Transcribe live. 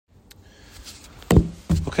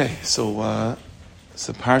Okay, so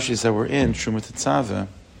parshas that we're in, Truma Tetzaveh.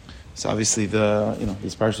 So obviously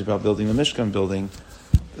these parshas about building the Mishkan, building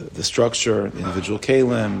the structure, the individual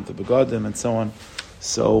kelim, the begadim, and so on.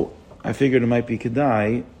 So I figured it might be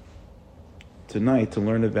kedai tonight to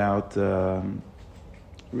learn about.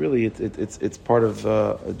 Really, it's part of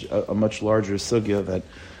a much larger sugya that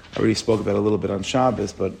I already spoke about a little bit on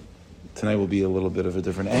Shabbos, but tonight will be a little bit of a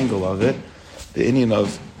different angle of it. The Indian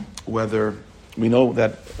of whether we know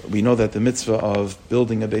that the mitzvah of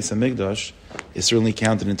building a Beis Hamikdash is certainly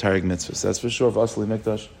counted in Taryag mitzvahs. That's for sure. Vasli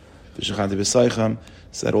Mikdash, v'shechati b'saycham,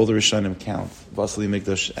 so that all the Rishonim count Vasli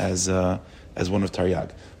Mikdash as one of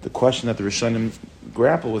Taryag. The question that the Rishonim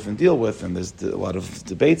grapple with and deal with, and there's a lot of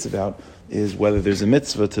debates about, is whether there's a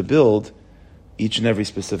mitzvah to build each and every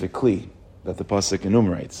specific kli that the pasuk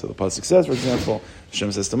enumerates. So the pasuk says, for example,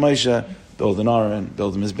 Hashem says to Moshe, build an aron,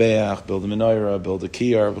 build a mizbeach, build a menorah, build a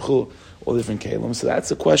kiyar, v'chul, all different kelim. So that's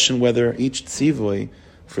the question whether each tzivui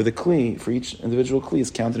for the kli, for each individual kli,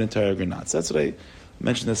 is counted in Taryag or not. So that's what I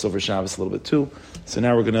mentioned this over Shabbos a little bit too. So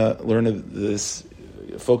now we're going to learn this,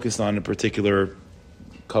 focused on a particular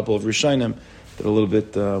couple of Rishonim that are a little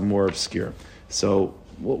bit more obscure. So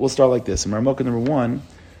we'll start like this. In Marmukah number 1,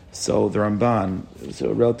 so the Ramban, it's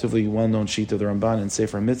a relatively well-known sheet of the Ramban in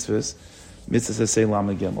Sefer Mitzvahs. Mitzvahs says Say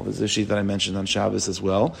Lamed Gimel. This is a sheet that I mentioned on Shabbos as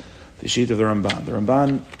well. The sheet of the Ramban. The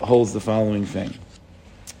Ramban holds the following thing.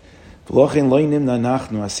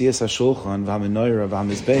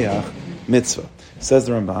 Mitzvah. Says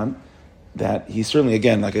the Ramban that he certainly,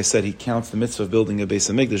 again, like I said, he counts the mitzvah of building a Beis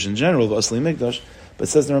Hamikdash in general, the Asli Mikdash, but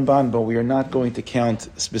says the Ramban, but we are not going to count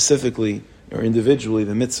specifically or individually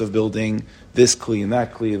the mitzvah of building this kli and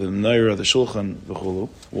that kli, the menorah, the shulchan, the chulu.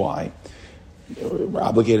 Why? We're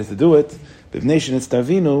obligated to do it. So says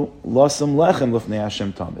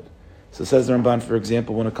the Ramban, for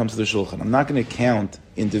example, when it comes to the shulchan, I'm not going to count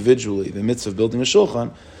individually the mitzvah of building a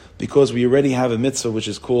shulchan because we already have a mitzvah which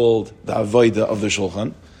is called the avodah of the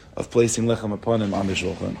shulchan, of placing lechem upon him on the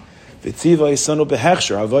shulchan.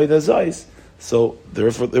 So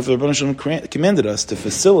therefore the Rebbeinu Shalom commanded us to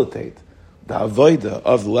facilitate the avodah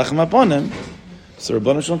of the lechem upon him. So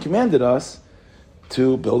Rebbeinu Shalom commanded us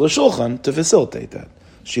to build a shulchan to facilitate that.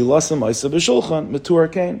 Shilasa ma'isa b'shulchan metur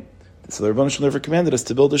kain. So the Rebbeinu Shalom therefore commanded us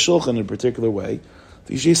to build a shulchan in a particular way,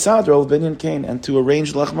 and to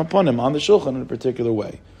arrange lechem upon him on the shulchan in a particular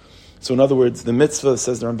way. So in other words, the mitzvah,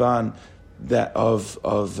 says the Ramban, that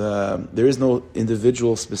there is no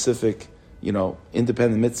individual specific,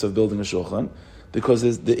 independent mitzvah of building a shulchan, because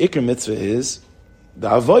the ikr mitzvah is the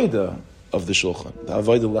avodah of the shulchan, the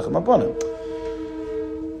avodah lechem upon him.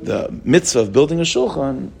 The mitzvah of building a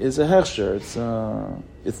shulchan is a hechsher.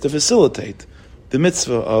 It's to facilitate the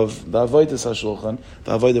mitzvah of the avodah shulchan,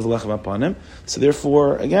 the avodah of lechem upon him. So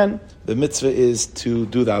therefore, again, the mitzvah is to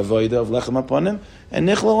do the avodah of lechem upon him, and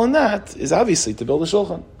nichlal on that is obviously to build a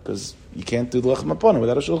shulchan, because you can't do the lechem upon him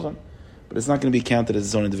without a shulchan. But it's not going to be counted as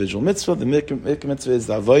its own individual mitzvah. The mikvah mitzvah is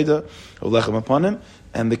the avodah of lechem upon him,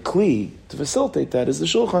 and the kli to facilitate that is the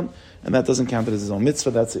shulchan, and that doesn't count it as its own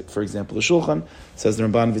mitzvah. That's it. For example, the shulchan says the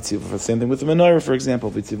Ramban v'tziv. Same thing with the menorah, for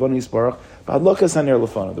example, v'tzivon yisparach b'hadlakas haner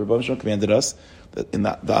lefanav. The Rebbeinu Shalom commanded us that in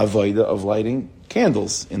the avodah of lighting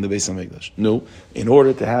candles in the Beis Hamikdash. No, in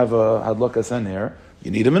order to have a hadlakas haner,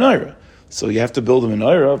 you need a menorah. So you have to build a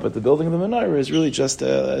menorah, but the building of the menorah is really just,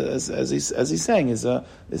 as he's saying, is a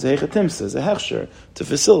hechatimsa, is a hechsher, to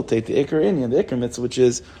facilitate the ikar inyan, the ikar mitzvah, which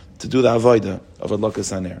is to do the avodah of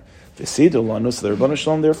hadlakas haner. V'sidu lanu, so the Rebbeinu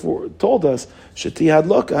Shalom therefore told us, sheti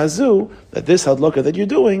hadlaka hazu, that this hadlaka that you're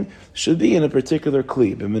doing should be in a particular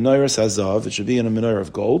kli. B'menorah hazav, it should be in a menorah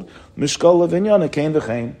of gold. Mishkal levinyana kain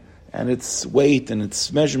v'chein, and its weight and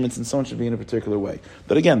its measurements and so on should be in a particular way.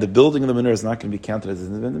 But again, the building of the menorah is not going to be counted as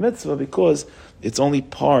in the mitzvah because it's only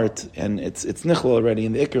part, and it's nichlal already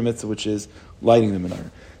in the ikar mitzvah, which is lighting the menorah.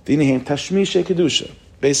 V'inehim tashmishe kedusha.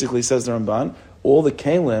 Basically, says the Ramban, all the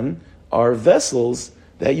kelim are vessels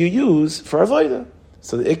that you use for avodah.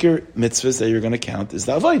 So the ikar mitzvahs that you're going to count is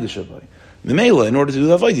the avodah shabbai. Memela, in order to do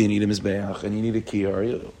the avodah, you need a mizbeach and you need a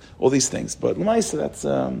kiyar, all these things. But l'maisa, that's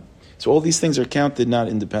so all these things are counted not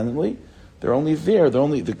independently. They're only there. They're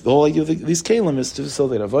only the whole idea of these kelim is to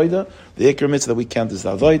facilitate avodah. The ikar mitzvah that we count is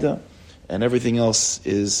the avodah, and everything else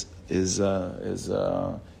is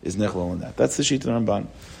nechlal in that. That's the sheet of the Ramban.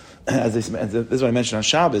 This is what I mentioned on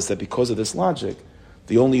Shabbos, that because of this logic,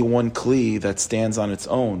 the only one kli that stands on its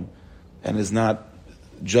own and is not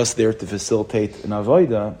just there to facilitate an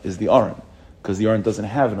avodah is the aron, because the aron doesn't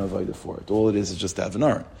have an avodah for it. All it is just to have an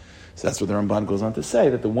aron. So that's what the Ramban goes on to say,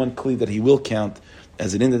 that the one kli that he will count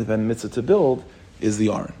as an independent mitzvah to build is the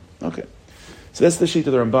aron. Okay. So that's the sheet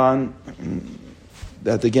of the Ramban.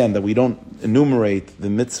 that we don't enumerate the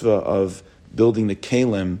mitzvah of building the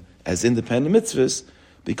kelim as independent mitzvahs,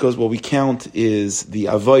 because what we count is the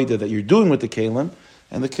avodah that you're doing with the kelim,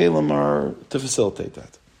 and the kelim are to facilitate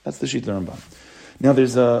that. That's the Shlita Ramban. Now,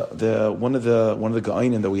 there's one of the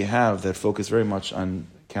Ga'ainim that we have that focus very much on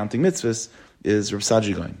counting mitzvahs is Rav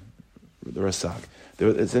Saji Gaon, the Rasag.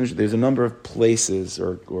 There's a number of places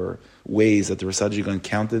or ways that the Rav Saji Gaon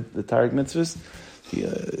counted the Tarek mitzvahs.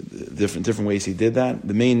 Different ways he did that.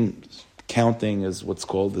 The main counting is what's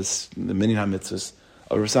called the Minyan HaMitzvahs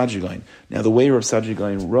of Rav Saji Gaon. Now, the way Rav Saji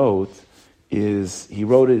Gaon wrote is he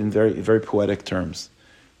wrote it in very, very poetic terms.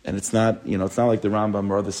 And it's not like the Rambam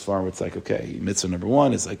or other Sfarim where it's like, okay, mitzvah number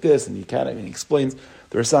 1 is like this, and you can't, and he explains.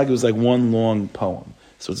 The Rasagi was like one long poem.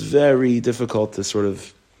 So it's very difficult to sort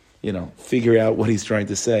of, figure out what he's trying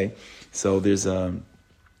to say. So there's one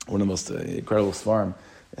of the most incredible Sfarim,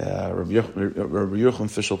 Rabbi Yochanan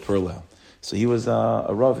Fishel Perlel. So he was a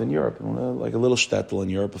Rav in Europe, like a little shtetl in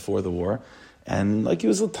Europe before the war. And like he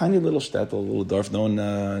was a tiny little shtetl, a little dorf, no one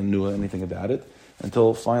knew anything about it.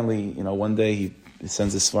 Until finally, one day he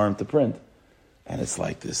sends this farm to print, and it's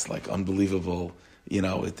like this, unbelievable.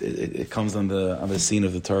 It comes on the scene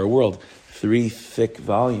of the Torah world. 3 thick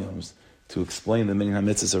volumes to explain the Minyan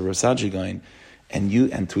HaMitzvahs of Rav Saji Gaon,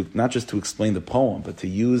 and to not just to explain the poem, but to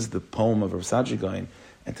use the poem of Rav Saji Gaon,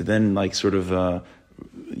 and to then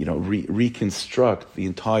reconstruct the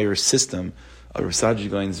entire system of Rav Saji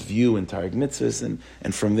Gaon's view in Tarek mitzvahs,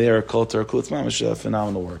 and from there, Kol Torah Kol Mamash,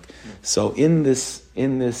 phenomenal work. So in this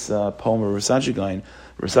poem of Rav Saji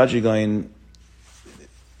Gaon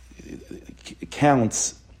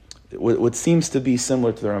counts what seems to be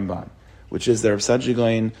similar to the Ramban, which is that Rav Saji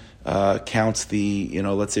Gaon counts the,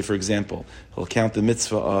 let's say for example, he'll count the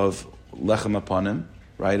mitzvah of lechem apanim,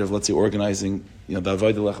 right? Of let's say organizing, the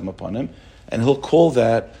avodah lechem apanim, and he'll call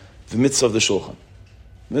that the mitzvah of the shulchan,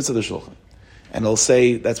 and he'll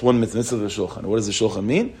say that's one mitzvah of the shulchan. What does the shulchan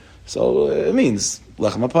mean? So it means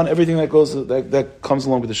lechem apanim, everything that comes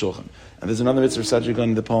along with the shulchan. And there's another mitzvah Saji Gaon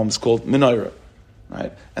in the poem is called menorah,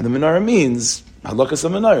 right? And the menorah means halakas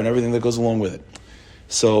of menorah and everything that goes along with it.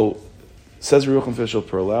 So says Yerucham Fishel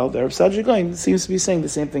Perlal, the Rav Saji Gaon seems to be saying the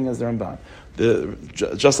same thing as the Ramban.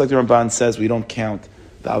 Just like the Ramban says, we don't count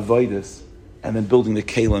the avodas and then building the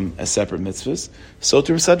kelim as separate mitzvahs. So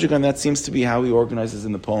to Rav Saji Gaon, that seems to be how he organizes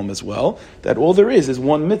in the poem as well. That all there is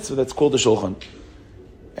one mitzvah that's called the shulchan,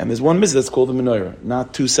 and there's one mitzvah that's called the menorah,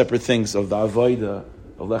 not 2 separate things of the avodah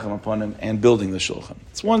of lechem apanim and building the shulchan.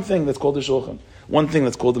 It's one thing that's called the shulchan, one thing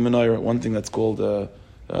that's called the menorah, one thing that's called the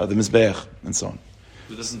mizbeach, and so on.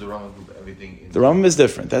 But doesn't the Rambam group everything? The Rambam is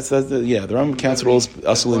different. The Rambam counts all as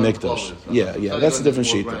Asuli Mikdash. That's a different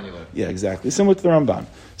sheet. Yeah, exactly. Similar to the Ramban.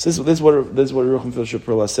 So this is what Yerucham Fishel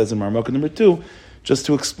Perlal says in Marmukah number 2, just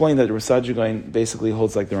to explain that Rav Saji Gaon basically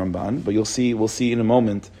holds like the Ramban, but we'll see in a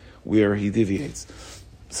moment where he deviates.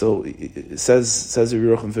 So it says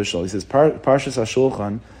Yerucham Fishel, he says Parshas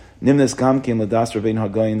HaShulchan Nimnes Gamkin Ladas Rabbein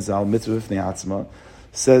HaGaon Zal Mitzvah V'nei Atzma.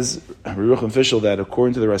 Says Yerucham Fishel that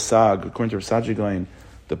according to the Rasag, according to Rav Saji Gaon,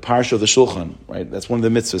 the parsha of the shulchan, right? That's one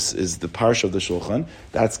of the mitzvahs, is the parsha of the shulchan.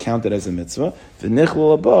 That's counted as a mitzvah.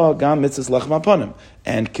 V'nichlul haba gam mitzvahs lechem apanim.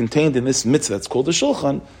 And contained in this mitzvah that's called the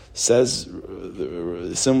shulchan, says Rav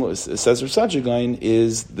Saji Gaon,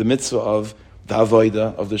 is the mitzvah of the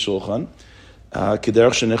avodah of the shulchan.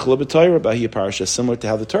 Kederach shenichla b'Torah b'hi parsha, similar to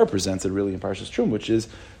how the Torah presents it really in Parshas Trum, which is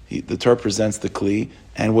the Torah presents the kli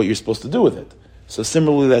and what you're supposed to do with it. So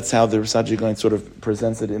similarly, that's how the Rav Saji Gaon sort of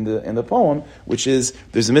presents it in the poem, which is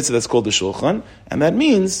there's a mitzvah that's called the shulchan, and that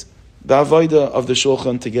means the avodah of the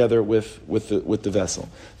shulchan together with the vessel.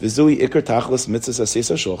 V'zui ikar tachlis mitzvah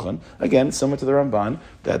asesa shulchan. Again, similar to the Ramban,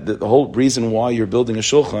 that the whole reason why you're building a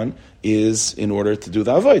shulchan is in order to do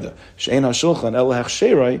the avodah. She'ein hashulchan el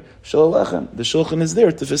hechsherei shel lechem. The shulchan is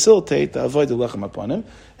there to facilitate the avodah lechem apanim,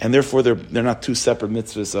 and therefore they're not 2 separate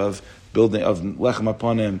mitzvahs of building of lechem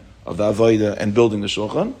apanim, of the avodah and building the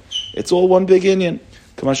shulchan. It's all one big inyan.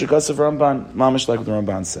 Kamashikasav Ramban, mamish like what the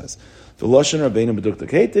Ramban says. The Lashon Rabbeinu Bedukta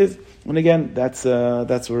Ketiv, and again, that's what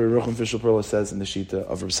Yerucham Fishel Perlal says in the Shita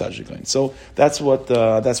of Rav Saji Gaon. So that's what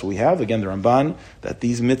we have. Again, the Ramban, that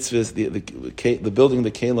these mitzvahs, the building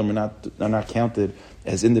the kelim are not counted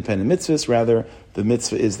as independent mitzvahs. Rather, the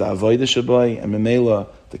mitzvah is the avodah shabai, and memela,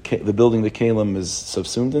 the building the kelim is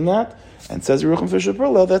subsumed in that. And says Yerucham Fishel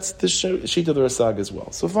Perlal, that's the sheet of the Rasag as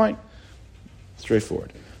well. So fine,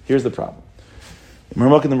 straightforward. Here's the problem. In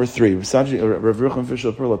Marmukah number 3, Rav Yerucham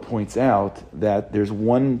Fishel Perlal points out that there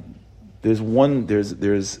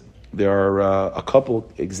are a couple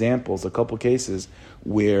examples, a couple cases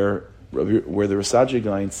where the Rav Saji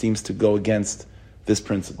Gaon seems to go against this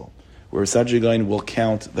principle. where Sajigain will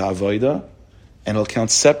count the avoida, and he'll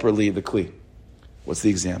count separately the kli. What's the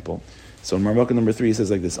example? So in Marmukah number 3, he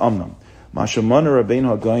says like this: Amnam, Mashamana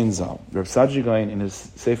Rabbeinu HaGain Zal. Reb Sajigain in his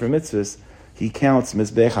Sefer Mitzvahs, he counts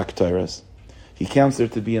Mizbeach HaKtairas. He counts there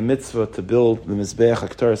to be a mitzvah to build the Mizbeach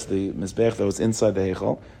HaKtairas, the Mizbeach that was inside the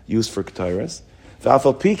Heichal, used for Ktairas.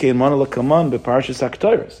 V'afal Pikein Mana L'Kaman B'Parshas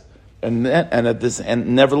HaKtairas. And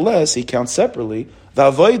nevertheless, he counts separately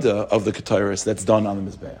the avoida of the Ktairas that's done on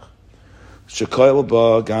the Mizbeach. Shekoil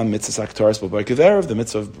ba gam mitzvah HaKtairas b'Barkev Erev, the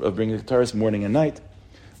mitzvah of bringing the Ktairas morning and night.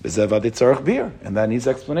 V'zev Adei Tzarech Bir, and that needs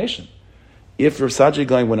explanation. If Rav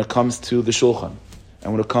Sajigain, when it comes to the Shulchan,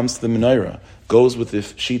 and when it comes to the Menorah, goes with the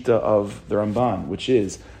Shita of the Ramban, which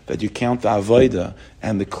is that you count the Avodah,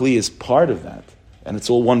 and the Kli is part of that, and it's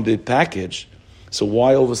all one big package, so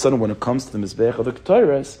why all of a sudden when it comes to the Mizbeach of the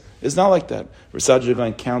Ketores, it's not like that. Rav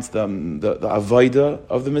Sajigain counts the Avodah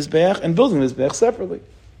of the Mizbeach and building the Mizbeach separately.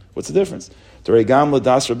 What's the difference? According to Rav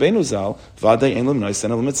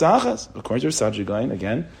Sajigain,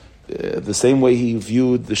 again, the same way he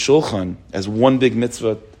viewed the Shulchan as one big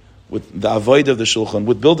mitzvah with the avoid of the Shulchan,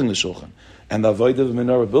 with building the Shulchan, and the avoid of the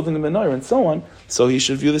Menorah, building the Menorah, and so on, so he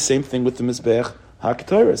should view the same thing with the Mizbeach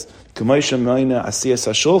HaKetores.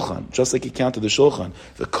 Just like he counted the Shulchan,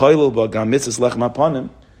 the Koilel B'Gam Mitzvahs Lechem Aponim,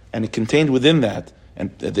 and it contained within that,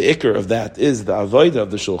 and the ikr of that is the avoid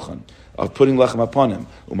of the Shulchan, of putting Lechem Aponim,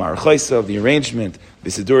 Umar Chaysa, of the arrangement,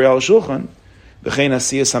 V'Siduri al Shulchan, V'chein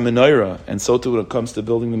asiyas ha-menorah, and so too when it comes to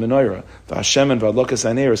building the menorah. V'Hashem and v'adlokas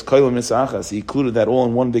ha'neres, koilem mitzvahs, he included that all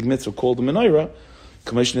in one big mitzvah called the menorah,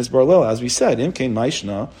 commission is barlel, as we said, imkein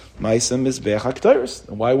maishna, maisem mizbeach ha'k'tairis.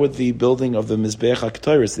 Why would the building of the mizbeach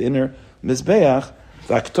ha'k'tairis, the inner mizbeach,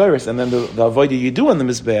 the ha'k'tairis, and then the avodah you do on the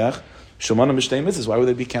mizbeach, shomana mishtei mitzvahs, why would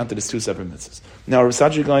they be counted as two separate mitzvahs? Now, Rav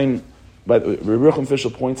Sajigain, but Rucham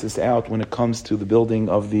Fischel points this out when it comes to the building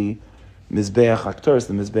of the Mizbeach HaKtairis,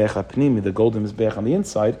 the Mizbeach HaPnimi, the golden Mizbeach on the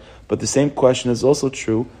inside, but the same question is also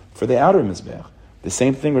true for the outer Mizbeach. The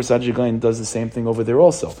same thing, Rav Sajigain does the same thing over there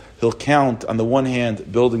also. He'll count, on the one hand,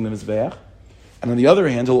 building the Mizbeach, and on the other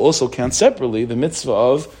hand, he'll also count separately the mitzvah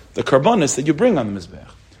of the karbanis that you bring on the Mizbeach.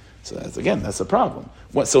 So that's a problem.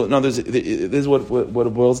 So now this is what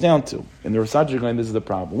it boils down to. In the Rav Sajigain, this is the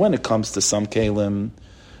problem. When it comes to some kelim,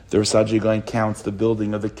 the Rav Sajigain counts the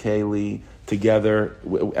building of the keli together,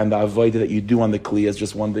 and the avodah that you do on the kli is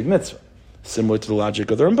just one big mitzvah, similar to the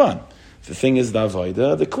logic of the Ramban. The thing is the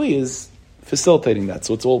avodah, the kli is facilitating that,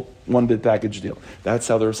 so it's all one big package deal. That's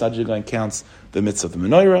how the Rav Sajigain counts the mitzvah of the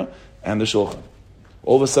menorah and the shulchan.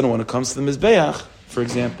 All of a sudden, when it comes to the mizbeach, for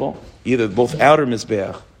example, either both outer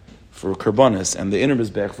mizbeach for karbanis and the inner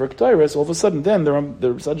mizbeach for ketairis, all of a sudden, then the Rav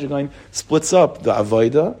Sajigain splits up the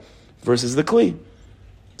avodah versus the kli.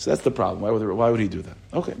 So that's the problem. Why would he do that?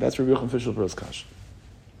 Okay, that's Rabbi Yochanan Fischel Perl's kash.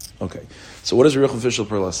 Okay, so what does Rabbi Yochanan Fischel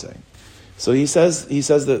Perl say? So he says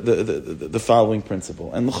the following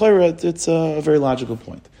principle, and l'chayra, it's a very logical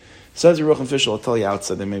point. Says Rabbi Yochanan Fischel, I'll tell you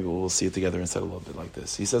outside, then maybe we'll see it together instead a little bit like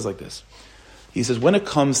this. He says like this. He says when it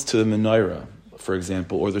comes to the menorah, for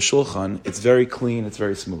example, or the shulchan, it's very clean, it's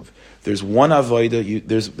very smooth. There's one avodah,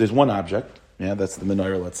 there's one object, yeah, that's the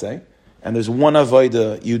menorah, let's say, and there's one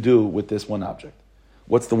avodah you do with this one object.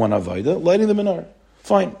 What's the one avodah? Lighting the menorah.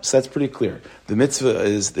 Fine, so that's pretty clear. The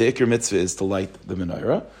ikr mitzvah is to light the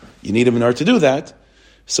menorah. You need a menorah to do that.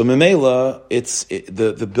 So memela,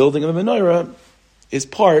 the building of the menorah is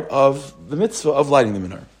part of the mitzvah of lighting the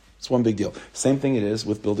menorah. It's one big deal. Same thing it is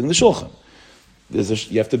with building the shulchan.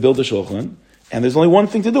 You have to build the shulchan, and there's only one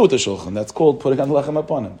thing to do with the shulchan. That's called putting on the lechem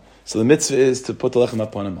aponim. So the mitzvah is to put the lechem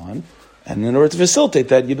aponim on, and in order to facilitate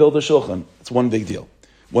that, you build the shulchan. It's one big deal,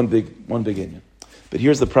 one big inyan. But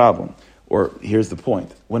here's the problem, or here's the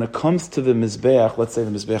point. When it comes to the mizbeach, let's say the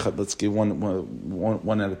mizbeach, let's give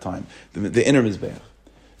one at a time. The inner mizbeach.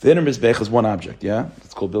 The inner mizbeach is one object, yeah?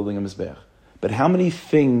 It's called building a mizbeach. But how many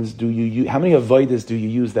things how many avodas do you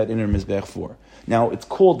use that inner mizbeach for? Now, it's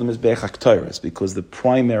called the mizbeach haktaris because the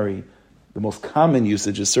most common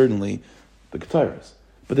usage is certainly the kataris.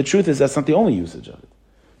 But the truth is that's not the only usage of it.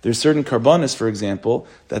 There's certain karbanis, for example,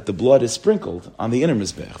 that the blood is sprinkled on the inner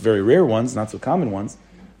mizbech. Very rare ones, not so common ones.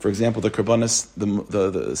 For example, the karbanis,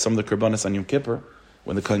 some of the karbanis on Yom Kippur,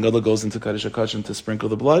 when the Kohen Gadol goes into Kaddish HaKashim to sprinkle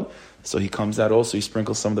the blood, so he comes out also, he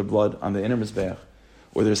sprinkles some of the blood on the inner mizbech.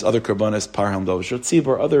 Or there's other karbanis, parham dovashot tzib,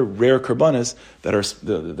 or other rare karbanis that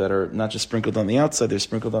are not just sprinkled on the outside, they're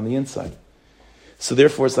sprinkled on the inside. So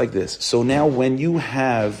therefore, it's like this. So now, when you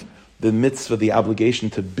have the mitzvah, the obligation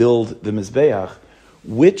to build the mizbeach,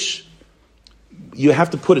 which you have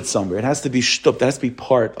to put it somewhere. It has to be shtup. That has to be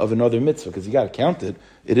part of another mitzvah because you got to count it.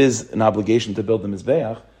 It is an obligation to build the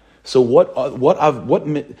mizbeach. So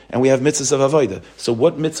and we have mitzvahs of avodah. So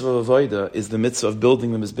what mitzvah of avodah is the mitzvah of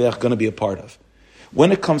building the mizbeach going to be a part of?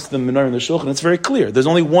 When it comes to the menorah and the shulchan, it's very clear. There's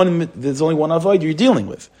only one avodah you're dealing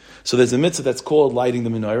with. So there's a mitzvah that's called lighting the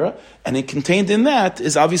menorah, and contained in that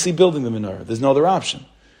is obviously building the menorah. There's no other option.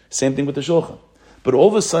 Same thing with the shulchan. But all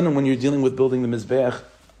of a sudden, when you're dealing with building the mizbeach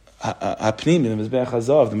hapnimi, the mizbeach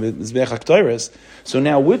hazav, the mizbeach haktoros, so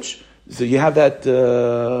now so you have that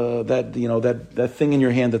thing in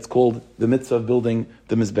your hand that's called the mitzvah of building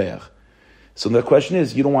the mizbeach. So the question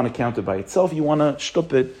is, you don't want to count it by itself. You want to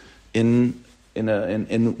shtup it in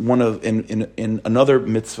another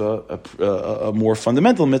mitzvah, a more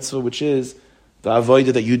fundamental mitzvah, which is the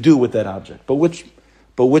avodah that you do with that object. But which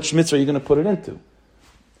mitzvah are you going to put it into?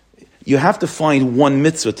 You have to find one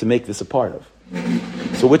mitzvah to make this a part of.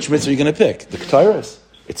 So which mitzvah are you going to pick? The ketores.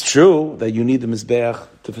 It's true that you need the mizbeach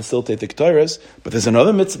to facilitate the ketores, but there's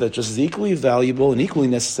another mitzvah that just is equally valuable and equally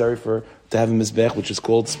necessary to have a mizbeach, which is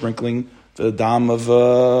called sprinkling the dam of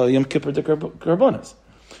Yom Kippur de Karbonos.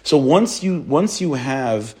 So once you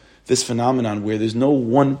have this phenomenon where there's no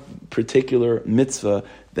one particular mitzvah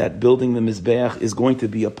that building the mizbeach is going to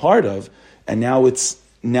be a part of, and now it's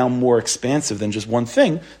more expansive than just one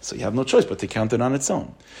thing, so you have no choice but to count it on its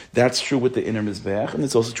own. That's true with the inner mizbeach, and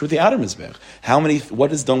it's also true with the outer mizbeach.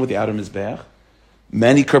 What is done with the outer mizbeach?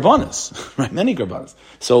 Many karbanos, right? Many karbanos.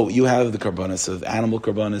 So you have the karbanos of animal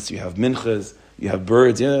karbanos, you have minchas, you have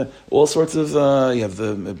birds, all sorts of. You have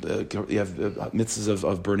mitzvahs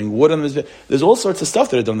of burning wood on the mizbeach. There's all sorts of stuff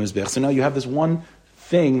that are done on the mizbeach. So now you have this one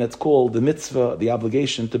thing that's called the mitzvah, the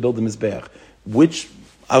obligation to build the mizbeach. Which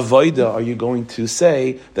avodah are you going to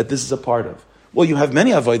say that this is a part of? Well, you have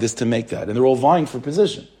many avodas to make that, and they're all vying for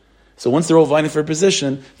position. So once they're all vying for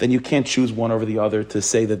position, then you can't choose one over the other to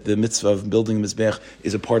say that the mitzvah of building the mizbeach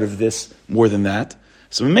is a part of this more than that.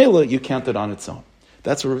 So Mela, you count it on its own.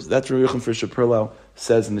 That's what Yerucham Fisher Perlau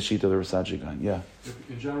says in the Shlita of the Rasajigan. Yeah. If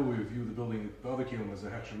in general we view the building, the other kingdom as a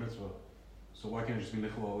hechsher mitzvah, so why can't it just be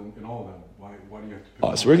nichlal in all of them? Why do you have to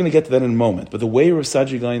pick so we're going to get to that in a moment. But the way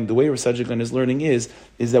Rasajigan is learning is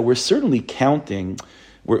that we're certainly counting.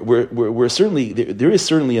 We're certainly there is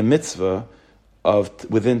certainly a mitzvah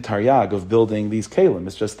within Taryag of building these kalim.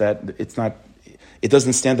 It's just that it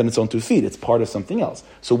doesn't stand on its own 2 feet. It's part of something else.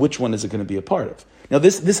 So which one is it going to be a part of? Now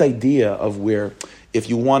this idea of where if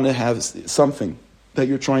you want to have something that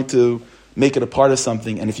you're trying to make it a part of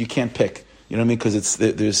something, and if you can't pick, you know what I mean? Because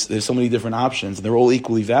there's so many different options, and they're all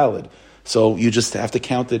equally valid. So you just have to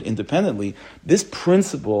count it independently. This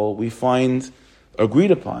principle we find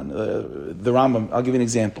agreed upon. The Rambam, I'll give you an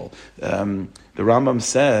example. The Rambam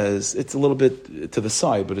says, it's a little bit to the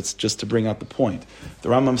side, but it's just to bring out the point. The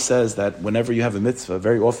Rambam says that whenever you have a mitzvah,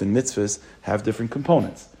 very often mitzvahs have different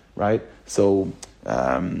components, right? So,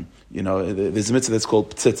 there's a mitzvah that's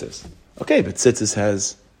called tzitzis. Okay, but tzitzis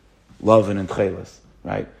has love and entchelas,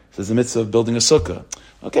 right? So there's a mitzvah of building a sukkah.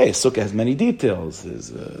 Okay, a sukkah has many details.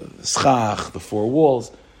 There's schach, the 4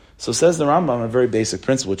 walls. So says the Rambam, a very basic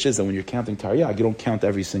principle, which is that when you're counting Taryag, you don't count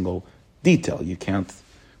every single detail. You count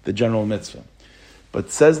the general mitzvah.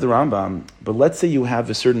 But says the Rambam, but let's say you have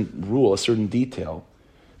a certain rule, a certain detail,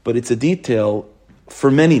 but it's a detail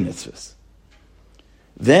for many mitzvahs.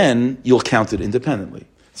 Then you'll count it independently.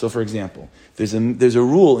 So for example, there's a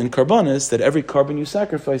rule in karbanis that every carbon you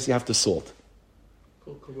sacrifice, you have to salt.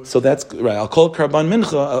 So that's right. I'll call karban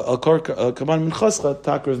mincha. I'll call karban minchascha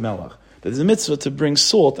takrav melach. There's a mitzvah to bring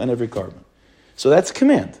salt on every carbon. So that's a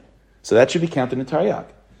command. So that should be counted in Taryag.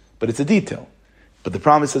 But it's a detail. But the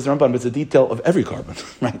problem is, says the Ramban, it's a detail of every carbon,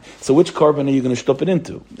 right? So which carbon are you going to shtup it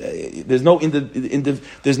into? There's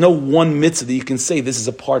no one mitzvah that you can say this is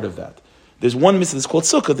a part of that. There's one mitzvah that's called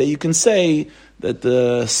sukkah that you can say that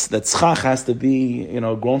that schach has to be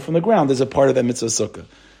grown from the ground as a part of that mitzvah sukkah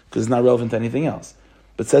because it's not relevant to anything else.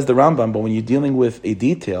 But says the Rambam, but when you're dealing with a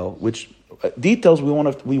detail, which details we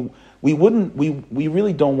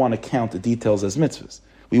really don't want to count the details as mitzvahs.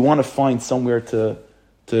 We want to find somewhere to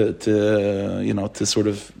sort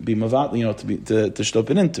of be mavat, to shtop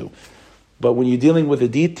it into. But when you're dealing with a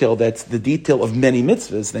detail that's the detail of many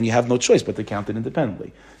mitzvahs, then you have no choice but to count it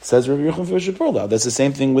independently. Says Rabbi Yerucham Fisher Perlau. That's the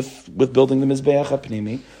same thing with building the mizbeach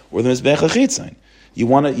hapnimi or the mizbeach hachitzain. You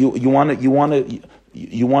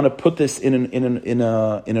want to put this in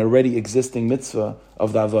an already existing mitzvah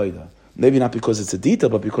of the avodah. Maybe not because it's a detail,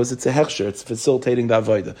 but because it's a hechsher. It's facilitating the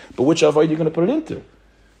avodah. But which avodah are you going to put it into?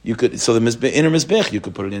 You could the inner mizbech. You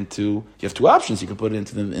could put it into. You have 2 options. You could put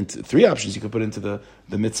it into 3 options. You could put it into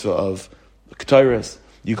the mitzvah of ketores.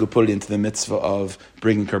 You could put it into the mitzvah of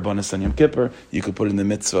bringing karbanos on Yom Kippur. You could put it in the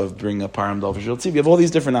mitzvah of bringing a param dal v'shel tzib. You have all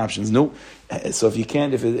these different options. No, so if you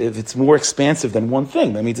can't, if it's more expansive than one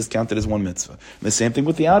thing, that means it's counted as one mitzvah. And the same thing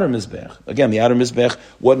with the outer mizbech. Again, the outer mizbech,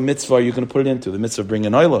 what mitzvah are you going to put it into? The mitzvah of bringing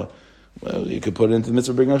an oila. Well, you could put it into the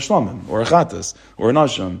mitzvah of bringing a shlamim, or a chatas, or an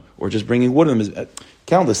asham, or just bringing wood in the mizbech.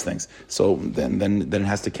 Countless things. So then it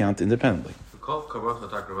has to count independently.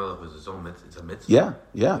 It's a mitzvah.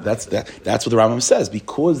 Yeah. That's what the Rambam says,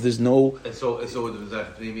 because there's no. And so does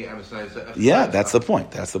that maybe emphasize? Yeah, that's the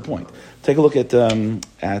point. Take a look at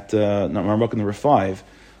Rambam number 5.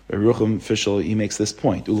 Yerucham official, he makes this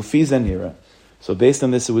point. Ulufi zenira. So based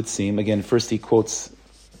on this, it would seem, again, first he quotes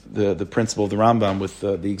the principle of the Rambam with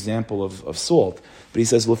the example of salt, but he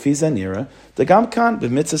says Ulufi zenira the gamkan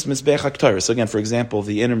b'mitzvahs mizbech haktaris. So again, for example,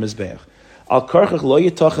 the inner mizbech. Al karchach lo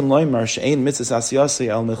yitachen loymar she'ein mitzvahs asiyasi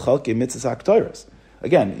al mechalke mitzvahs haktaris.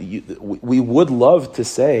 Again, we would love to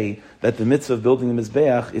say that the mitzvah of building the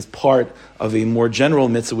mizbeach is part of a more general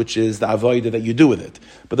mitzvah, which is the avodah that you do with it.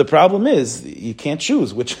 But the problem is, you can't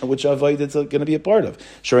choose which avodah it's going to be a part of.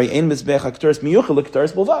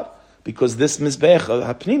 Because this mizbeach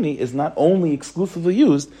hapnimi is not only exclusively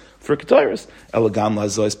used for ketaris.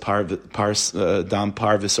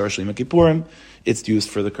 It's used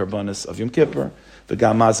for the karbanis of Yom Kippur.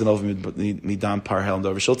 It's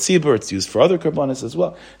used for other karbanis as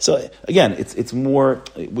well. So again, it's more.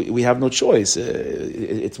 We have no choice.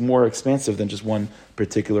 It's more expansive than just one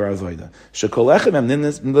particular avodah.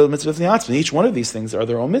 Each one of these things are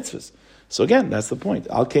their own mitzvahs. So again, that's the point.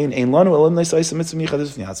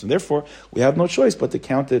 Therefore, we have no choice but to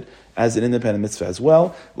count it as an independent mitzvah as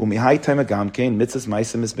well. And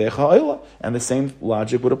the same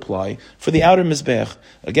logic would apply for the outer mizbech.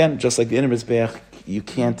 Again, just like the inner mizbech, you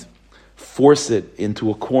can't force it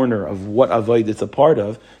into a corner of what avodah it's a part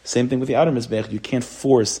of. Same thing with the outer mizbech. You can't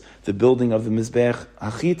force the building of the mizbech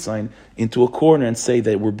hachitzain into a corner and say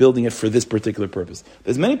that we're building it for this particular purpose.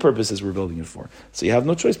 There's many purposes we're building it for. So you have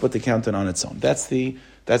no choice but to count it on its own. That's the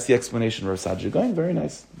explanation of Rav Sajid going. Very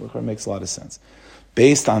nice. It makes a lot of sense.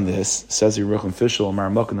 Based on this, says Yerucham Fishel,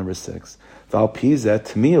 Maramok number 6, Val Pizet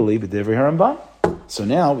Tmili B'Divrei HaRamban. So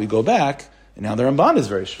now we go back, and now the Ramban is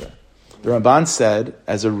very sure. The Ramban said,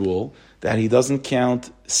 as a rule, that he doesn't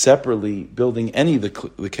count separately building any of the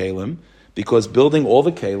kalim, because building all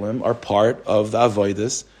the kalim are part of the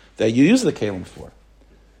avodas that you use the kalim for.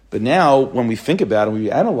 But now, when we think about it,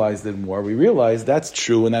 we analyze it more, we realize that's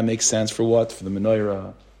true, and that makes sense for what? For the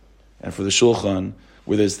menorah and for the shulchan,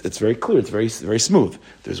 where it's very clear, it's very, very smooth.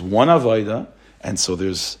 There's one avodah, and so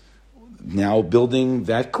there's now building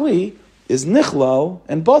that kli is nichlal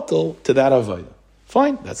and batal to that avodah.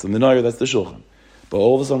 Fine, that's the menorah, that's the shulchan. But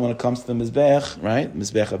all of a sudden, when it comes to the mizbech, right,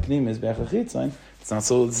 mizbech hapnim, mizbech hachitzain,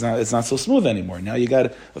 it's not so smooth anymore. Now you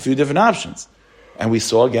got a few different options, and we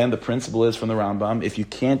saw again the principle is from the Rambam: if you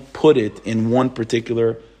can't put it in one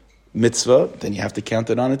particular mitzvah, then you have to count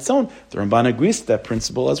it on its own. The Ramban agrees to that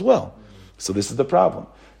principle as well. So this is the problem.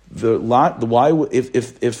 If the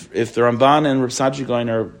Ramban and Rav Sajid Gaon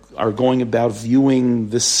are going about viewing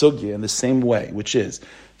this sugya in the same way, which is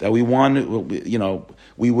that we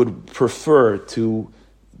would prefer to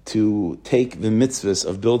take the mitzvahs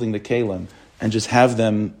of building the kalim and just have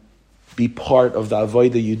them be part of the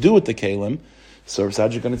avodah you do with the kalim. So Rav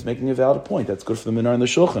Sajid Gaon is making a valid point. That's good for the minar and the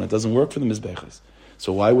shulchan. It doesn't work for the mizbechas.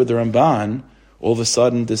 So why would the Ramban all of a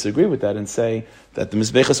sudden disagree with that and say that the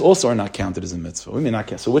mizbechas also are not counted as a mitzvah? We may not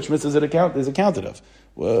count. So which mitzvah is it counted of?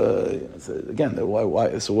 Well, again,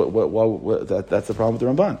 why? So what that's the problem with the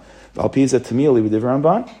Ramban. Alpiza Tamili with the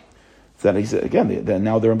Ramban. Then again,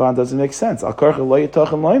 now the Ramban doesn't make sense. Al karcha lo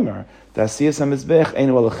yitachem loimer dasiyas hamizbech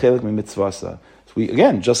einu al chelik mitzvasa. We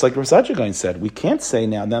again, just like Rav Sajid Gaon said, we can't say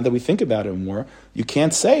now that we think about it more, you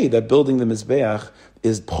can't say that building the mizbeach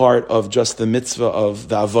is part of just the mitzvah of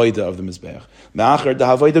the avodah of the mizbeach. Ma'acher the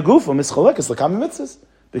avodah gufa mischalekas l'kam mitzvahs,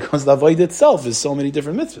 because the avodah itself is so many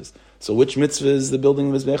different mitzvahs. So which mitzvah is the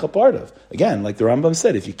building of the mizbeach a part of? Again, like the Rambam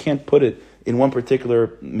said, if you can't put it in one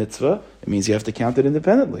particular mitzvah, it means you have to count it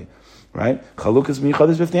independently. Right? Chalukas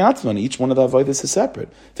michadis b'fnei atzman. Each one of the avodas is separate.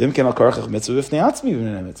 V'im ken al karchach mitzvah b'fnei atzmi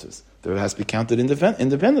v'nei mitzvahs. There has to be counted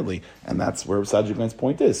independently, and that's where Sajid Gaon's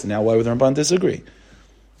point is. So now, why would the Ramban disagree?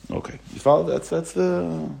 Okay, you follow? That's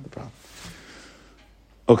the problem.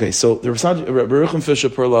 Okay, so the Beruchim Fisher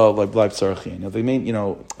Perla like Bleib Tzarachin. They mean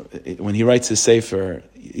when he writes his sefer,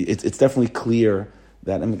 it's definitely clear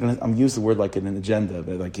that I'm using the word like an agenda,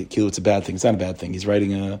 but like it's a bad thing. It's not a bad thing. He's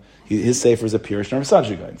writing his sefer is a Pirush and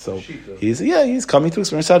Rasajigain. So he's coming to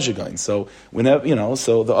explain Rasajigain. So whenever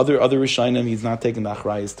so the other Rishonim, he's not taking the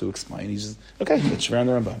achrayas to explain. He's just it's Shver and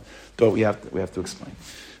the Ramban, but we have to explain.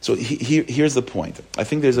 So here's the point. I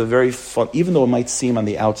think there's a very fun, even though it might seem on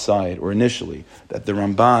the outside or initially that the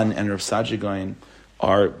Ramban and Rav Sajigain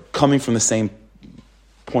are coming from the same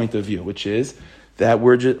point of view, which is that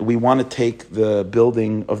we want to take the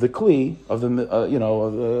building of the kli of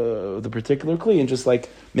the particular kli and just like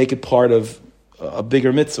make it part of a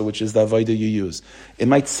bigger mitzvah, which is the avodah you use. It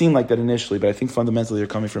might seem like that initially, but I think fundamentally they're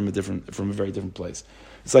coming from a very different place.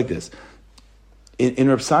 It's like this. In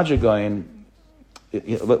Rav Sajigain,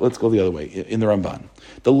 let's go the other way. In the Ramban,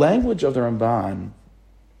 the language of the Ramban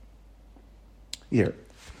here.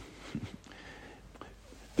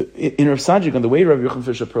 In Rav Sajigain, the way Rav Yochanan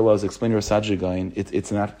Fisher Perla is explaining Rav Sajigain,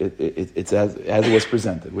 it's as it was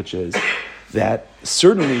presented, which is that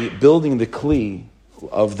certainly building the kli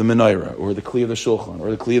of the menorah or the kli of the shulchan or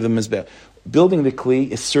the kli of the mizbech, building the kli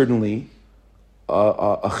is certainly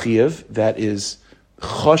a chiyuv that is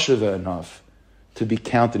chashuva enough to be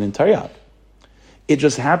counted in taryag. It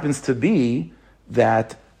just happens to be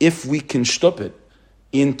that if we can shtup it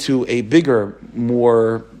into a bigger,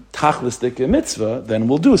 more tachlistic mitzvah, then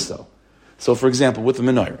we'll do so. So, for example, with the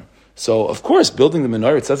menorah. So, of course, building the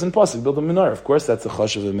menorah, it says in pasuk, build the menorah. Of course, that's a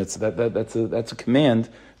chashuv mitzvah. That's a command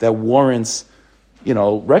that warrants,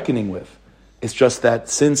 reckoning with. It's just that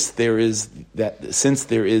since there is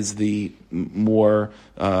the more,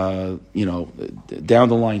 down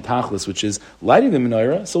the line tachlis, which is lighting the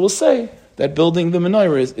menorah, so we'll say that building the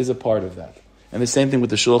menorah is a part of that. And the same thing with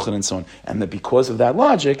the shulchan and so on. And that because of that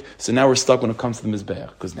logic, so now we're stuck when it comes to the mizbeach.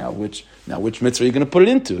 Because now which mitzvah are you going to put it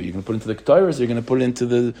into? You're going to put it into the ketores, or you're going to put it into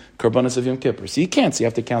the karbanos of Yom Kippur. So you can't, so you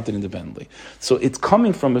have to count it independently. So it's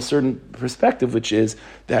coming from a certain perspective, which is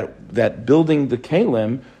that building the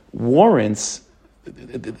kalim warrants,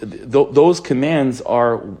 those commands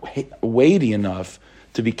are weighty enough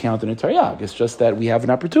to be counted in taryag. It's just that we have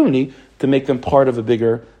an opportunity to make them part of a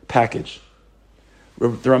bigger package. The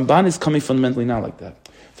Ramban is coming fundamentally not like that.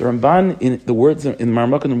 The Ramban, in the words in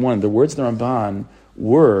Marmukah 1, the words of the Ramban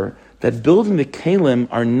were that building the kalim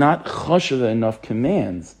are not chashuva enough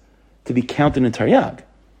commands to be counted in taryag.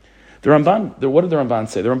 The Ramban, what did the Ramban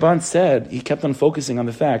say? The Ramban said, he kept on focusing on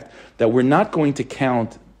the fact that we're not going to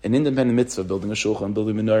count an independent mitzvah, building a shulchan,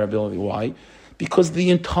 building a menorah, why? Because the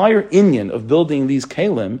entire inyan of building these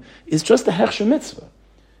kalim is just a hechsher mitzvah.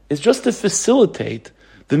 It's just to facilitate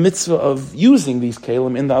the mitzvah of using these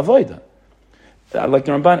kalim in the avodah. Like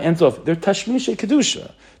the Ramban ends off, they're tashmishe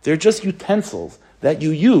kedusha. They're just utensils that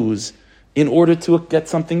you use in order to get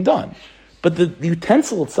something done. But the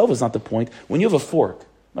utensil itself is not the point. When you have a fork,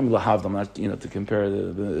 I'm not to compare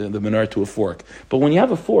the menorah to a fork. But when you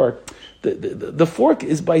have a fork, the fork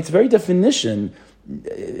is by its very definition,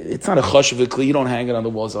 it's not a chashuv kli. You don't hang it on the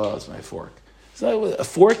walls. Oh, it's my fork. So a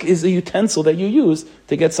fork is a utensil that you use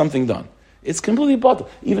to get something done. It's completely bottled.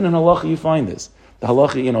 Even in halacha you find this. The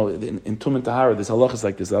halacha, in Tum and Tahara, there's halachas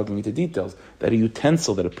like this, without going into details, that a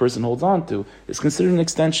utensil that a person holds on to is considered an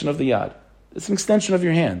extension of the yad. It's an extension of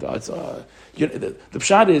your hand. The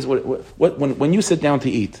pshat is, when you sit down to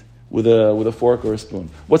eat with a fork or a spoon,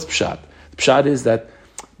 what's pshat? The pshat is that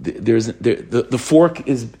the fork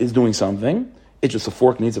is doing something, it's just a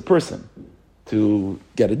fork needs a person to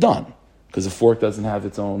get it done. Because the fork doesn't have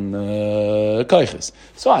its own kaiches.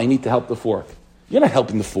 So I need to help the fork. You're not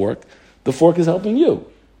helping the fork is helping you.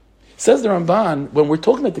 Says the Ramban, when we're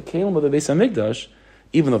talking about the kalim of the Beis Hamikdash,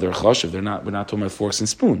 even though they're chashuv, we're not talking about forks and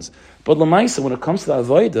spoons. But lamaisa, when it comes to the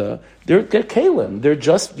avodah, they're kalim. They're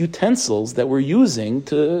just utensils that we're using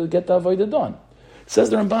to get the avodah done. Says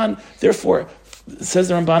the Ramban, therefore,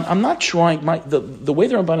 I'm not trying, the way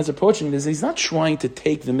the Ramban is approaching it is he's not trying to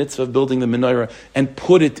take the mitzvah of building the menorah and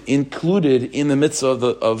put it included in the mitzvah of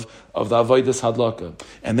the avodas hadlaka.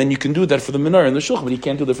 And then you can do that for the menorah and the shulchan, but you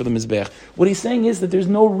can't do that for the mizbech. What he's saying is that there's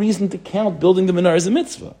no reason to count building the menorah as a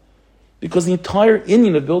mitzvah. Because the entire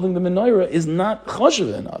inyan of building the menorah is not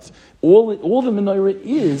chashuv enough. All the menorah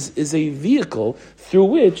is a vehicle through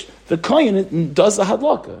which the kohen does the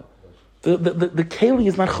hadlaka. The keli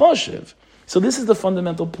is not chashuv. So this is the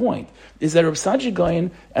fundamental point, is that Rav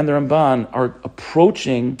Sajigain and the Ramban are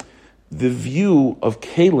approaching the view of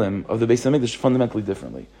Kalim, of the Beis Hamikdash, fundamentally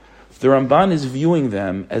differently. The Ramban is viewing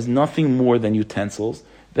them as nothing more than utensils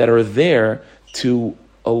that are there to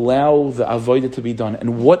allow the Avodah to be done.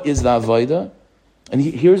 And what is the Avodah? And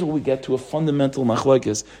here's where we get to a fundamental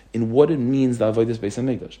machlokes in what it means, the Avodah Beis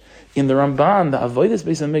Hamikdash. In the Ramban, the Avodah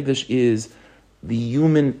Beis Hamikdash is the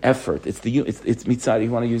human effort. It's mitzad. You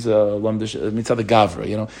want to use a mitzad the gavra.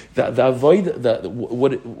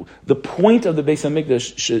 The point of the Beis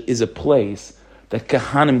Hamikdash is a place that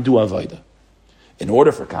kahanim do avodah. In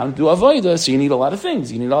order for kahanim to do avodah, so you need a lot of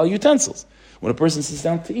things. You need all utensils. When a person sits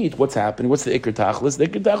down to eat, what's happening? What's the ikr tachlis? The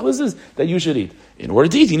ikr tachlis is that you should eat. In order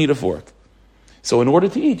to eat, you need a fork. So in order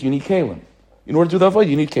to eat, you need kalim. In order to do the avodah,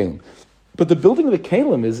 you need kalim. But the building of the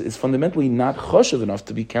kalim is fundamentally not choshev enough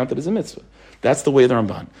to be counted as a mitzvah. That's the way of the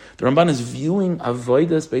Ramban. The Ramban is viewing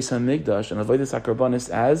avodas Beis Hamikdash and avodas hakarbanis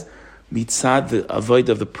as mitzad, the avodah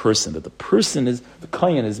of the person. That the person is, the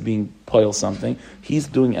kohen is being poil something. He's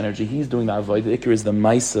doing energy. He's doing the avodah. The ikr is the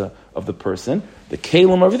maisa of the person. The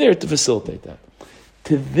kalim over there to facilitate that.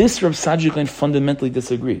 To this, Rav Saadia Gaon fundamentally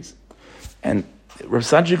disagrees. And Rav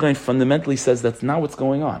Saadia Gaon fundamentally says that's not what's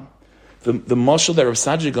going on. The mashal that Rav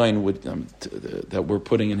Saadia Gaon would that we're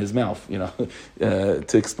putting in his mouth,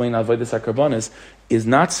 to explain avodas hakarbanis, is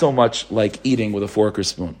not so much like eating with a fork or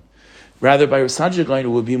spoon. Rather, by Rav Saadia Gaon, it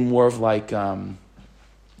would be more of like a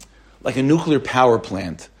nuclear power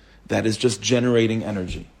plant that is just generating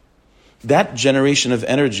energy. That generation of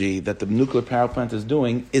energy that the nuclear power plant is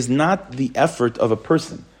doing is not the effort of a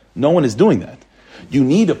person. No one is doing that. You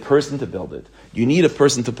need a person to build it. You need a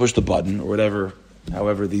person to push the button or whatever.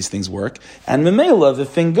 However these things work. And memela, the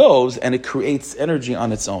thing goes and it creates energy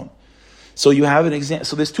on its own. So you have an example.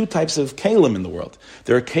 So there's two types of kalim in the world.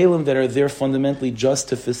 There are kalim that are there fundamentally just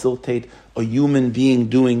to facilitate a human being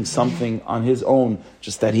doing something on his own,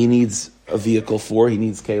 just that he needs a vehicle for, he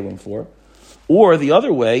needs kalim for. Or the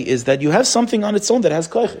other way is that you have something on its own that has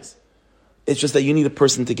koiches. It's just that you need a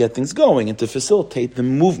person to get things going and to facilitate the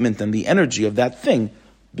movement and the energy of that thing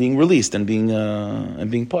being released and being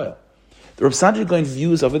poil. The Rav Saadia Gaon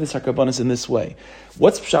views avodas hakarbanis in this way.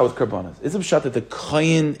 What's pshat with karbanis? Is it pshat that the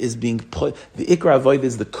kohen is being put? The ikra avodah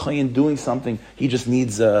is the kohen doing something. He just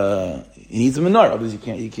needs a menorah. Otherwise,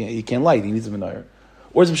 you can't light. He needs a menorah.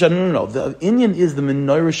 Or is it pshat? No. The inyan is the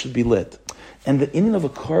menorah should be lit, and the inyan of a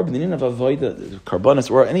carbon, the inyan of avodah, karbanis,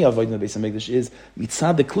 or any avodah in the Beis Hamikdash is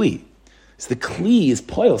mitzad the kli. So the kli is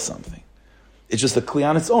poil something. It's just the kli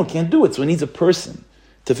on its own can't do it. So it needs a person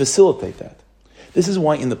to facilitate that. This is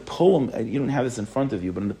why in the poem, you don't have this in front of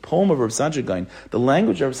you, but in the poem of Rav Saadia Gaon, the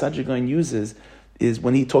language Rav Saadia Gaon uses is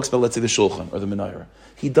when he talks about, let's say, the shulchan or the menorah.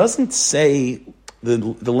 He doesn't say, the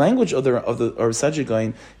language of the Rav Saadia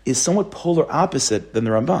Gaon is somewhat polar opposite than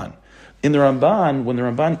the Ramban. In the Ramban, when the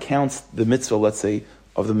Ramban counts the mitzvah, let's say,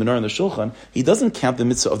 of the menorah and the shulchan, he doesn't count the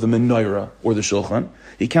mitzvah of the menorah or the shulchan.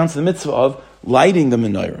 He counts the mitzvah of lighting the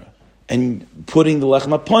menorah and putting the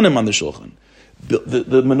lechem aponim on the shulchan.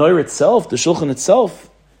 The menorah itself, the shulchan itself,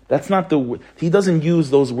 that's not he doesn't use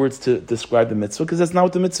those words to describe the mitzvah because that's not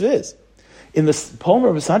what the mitzvah is. In the poem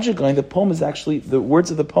of Rav Saadia Gaon, the poem is actually, the words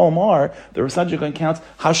of the poem are, the Rav Saadia Gaon counts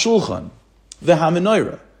hashulchan, the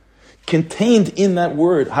ha-menorah. Contained in that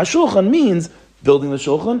word, hashulchan means building the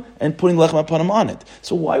shulchan and putting lechem aponim on it.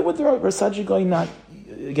 So why would the Rav Saadia Gaon not,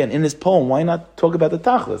 again, in his poem, why not talk about the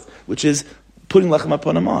tachlis, which is putting lechem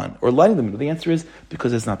aponim on, or lighting them? The answer is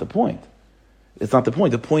because it's not the point. It's not the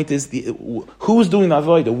point. The point is who's doing the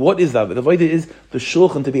avodah. What is the avodah? The avodah is the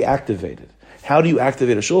shulchan to be activated. How do you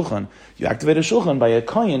activate a shulchan? You activate a shulchan by a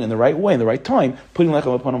kohen in the right way, in the right time, putting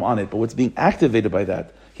lechem aponim on it. But what's being activated by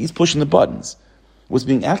that, he's pushing the buttons. What's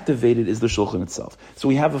being activated is the shulchan itself. So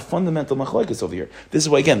we have a fundamental machlokes over here. This is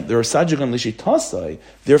why, again, the Rav Saadia Gaon l'shitasai,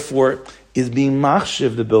 therefore, is being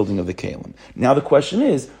machshiv the building of the kalim. Now the question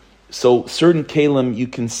is, so certain kalim you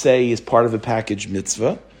can say is part of a package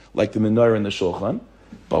mitzvah, like the menorah and the shulchan,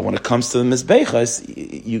 but when it comes to the mizbechas,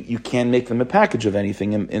 you can't make them a package of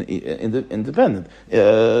anything independent,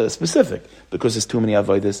 specific, because there's too many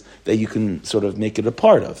avodas that you can sort of make it a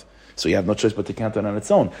part of. So you have no choice but to count it on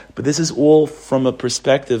its own. But this is all from a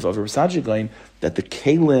perspective of Rav Saadia Gaon that the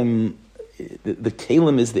kalim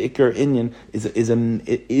is the ikar inyan, is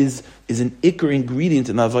an ikar ingredient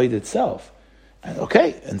in the avodah itself. And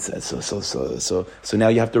okay, and so now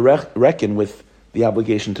you have to reckon with the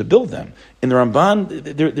obligation to build them. In the Ramban,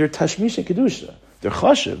 they're tashmisha kedusha. They're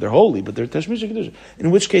chashiv, they're holy, but they're tashmisha kedusha.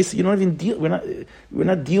 In which case, you don't even deal. We're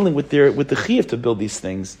not dealing with the chiyuv to build these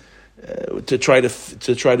things, to try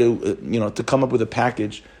to come up with a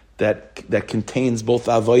package that contains both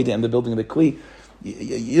the avodah and the building of the kli.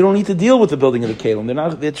 You don't need to deal with the building of the kelim.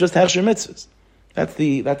 They're just hechsher mitzvahs. That's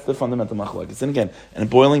the fundamental machlokes. And again, and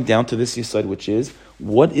boiling down to this yesod, which is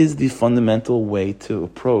what is the fundamental way to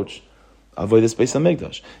approach avodas Beis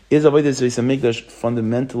Hamikdash? Is avodas Beis Hamikdash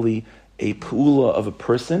fundamentally a pula of a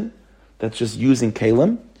person that's just using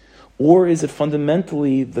kalim, or is it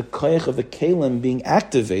fundamentally the koyach of the kalim being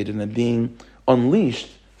activated and being unleashed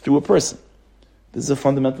through a person? This is a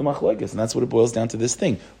fundamental machlokes, and that's what it boils down to. This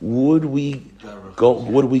thing: would we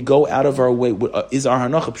go out of our way? Is our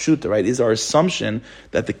hanacha pshuta, right? Is our assumption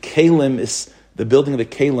that the kalim is the building of the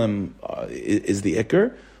kalim is the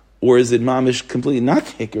ikr, or is it mamish completely not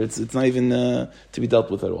the ikr? It's not even to be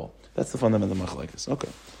dealt with at all. That's the fundamental machlokes. Okay.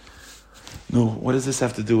 No, what does this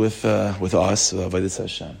have to do with us? Avodas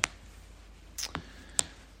Hashem.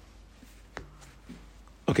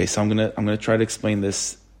 Okay, so I'm gonna try to explain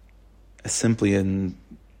this as simply and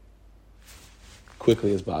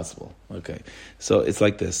quickly as possible. Okay, so it's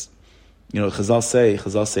like this. Chazal say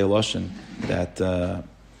Lashon that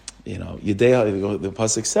Yedei. The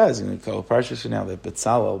pasuk says Parsha now that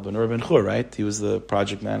Betzalel ben Ur ben Chur, right? He was the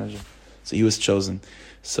project manager, so he was chosen.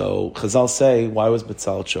 So Chazal say, why was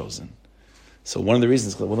Betzalel chosen? So one of the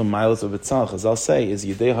reasons, one of the miles of Betzalel, Chazal say, is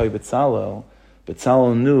Yedei Betzalel.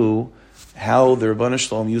 Betzalel knew how the Rebbeinu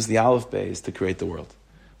Shalom used the Aleph Beis to create the world.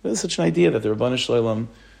 There's such an idea that the Rebbeinu Shalom,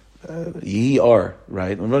 Yehi Ar,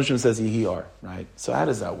 right? When Rebbeinu Shalom says Yehi Ar, right? So how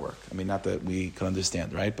does that work? I mean, not that we can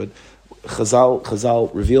understand, right? But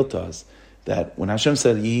Chazal revealed to us that when Hashem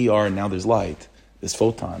said Yehi Ar, and now there's light, there's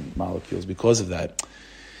photon molecules, because of that,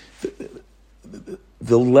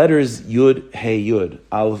 the letters Yud, Hey, Yud,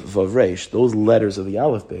 Aleph, Vav, Resh, those letters of the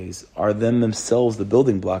Aleph Beis are themselves the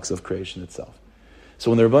building blocks of creation itself. So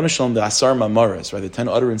when the Rebbeinu Shalom, the Asar Mamaras, right, the 10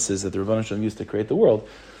 utterances that the Rebbeinu Shalom used to create the world,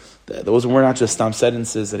 those were not just stam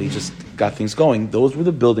sentences that he just got things going. Those were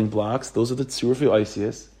the building blocks. Those are the Tzurufei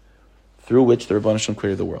Oisius through which the Rebbeinu Shalom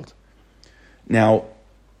created the world. Now,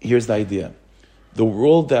 here's the idea. The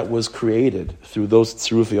world that was created through those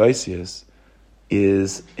Tzurufei Oisius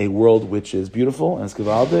is a world which is beautiful and it's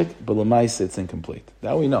gevaldik, but l'maisa it's incomplete.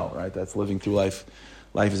 That we know, right? That's living through life.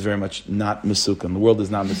 Life is very much not mesukan. The world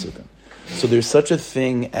is not mesukan. So there's such a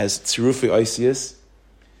thing as tzirufei oisius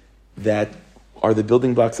that are the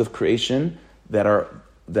building blocks of creation that are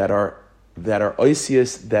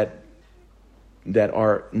oisius that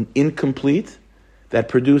are incomplete, that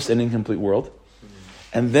produce an incomplete world.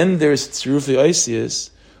 And then there's tzirufei oisius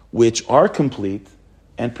which are complete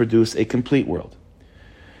and produce a complete world.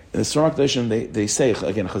 In the Shlita tradition, they say,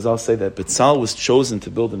 again, Chazal say that Betzalel was chosen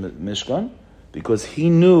to build a Mishkan because he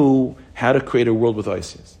knew how to create a world with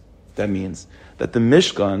oisius. That means that the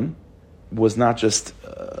Mishkan was not just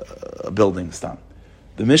a building stam.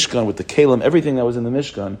 The Mishkan with the Kalim, everything that was in the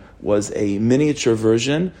Mishkan was a miniature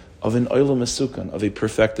version of an Olam Mesukan, of a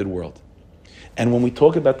perfected world. And when we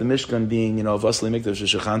talk about the Mishkan being, Vasli Mikdash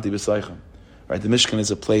Shechanti B'Saychem, right? The Mishkan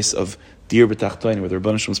is a place of Dir B'Tachtoin, where the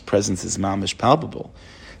Rebbeinu Shalom's presence is mamish palpable.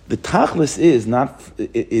 The Tachlis is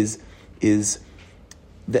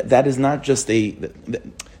that is not just a.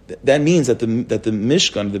 That means that the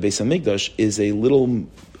Mishkan, the Beis Hamikdash, is a little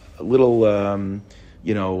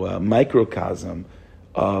microcosm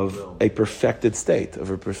of a perfected state, of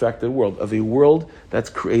a perfected world, of a world that's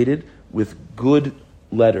created with good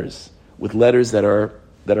letters, with letters that are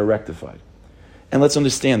rectified. And let's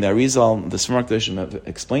understand that Arizal, the Shlita tradition,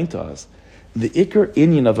 explained to us the Iker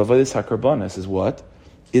Inyan of Avodas HaKarbanos is what?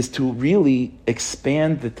 Is to really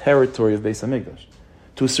expand the territory of Beis Hamikdash.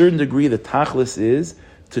 To a certain degree, the Tachlis is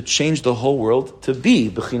to change the whole world to be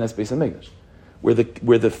Bechinas Beis Hamikdash, where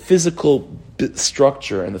the physical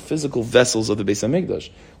structure and the physical vessels of the Beis Hamikdash,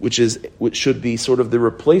 which should be sort of the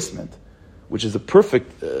replacement, which is the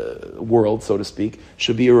perfect world, so to speak,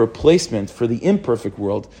 should be a replacement for the imperfect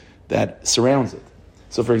world that surrounds it.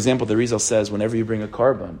 So, for example, the Rizal says, whenever you bring a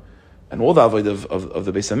carbon, and all the avoid of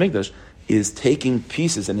the Beis Hamikdash is taking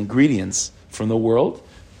pieces and ingredients from the world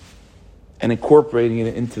and incorporating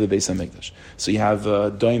it into the Beis Hamikdash. So you have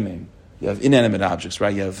doimim, you have inanimate objects,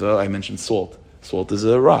 right? You have, I mentioned salt. Salt is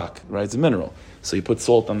a rock, right? It's a mineral. So you put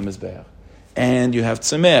salt on the Mizbeach. And you have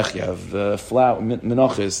tzemech, you have flour,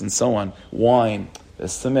 menachis, and so on, wine,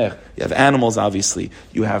 tzemech. You have animals, obviously.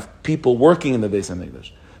 You have people working in the Beis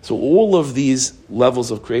Hamikdash. So all of these levels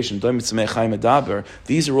of creation,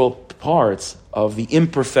 these are all parts of the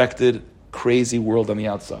imperfected, crazy world on the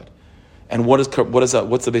outside. And what's the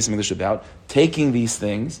Beis Hamikdash about? Taking these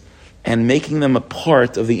things and making them a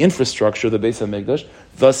part of the infrastructure of the Beis Hamikdash,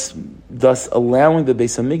 thus allowing the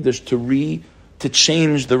Beis Hamikdash to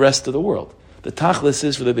change the rest of the world. The Tachlis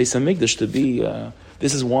is for the Beis Hamikdash to be.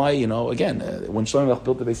 This is why again when Shlomo Melech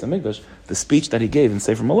built the Beis Hamikdash, the speech that he gave in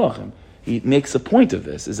Sefer Malachim, he makes a point of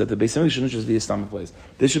this: is that the Beis Hamikdash shouldn't just be a stomach place.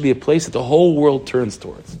 This should be a place that the whole world turns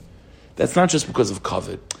towards. That's not just because of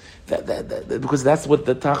kavod. Because that's what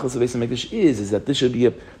the Tachlis of Beis Hamikdash is that this should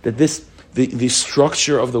be the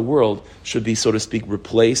structure of the world should be, so to speak,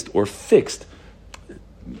 replaced or fixed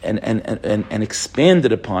and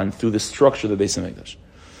expanded upon through the structure of the Beis Hamikdash.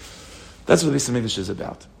 That's what the Beis Hamikdash is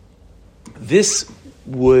about. this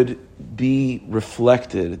would be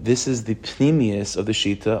reflected. This is the pnimius of the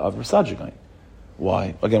Shlita of Rasajagoin.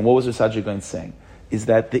 Why? Again, what was Rasajagoin saying? Is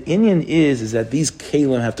that the inyan is that these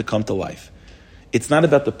kalim have to come to life. It's not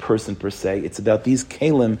about the person per se. It's about these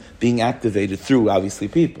kalim being activated through, obviously,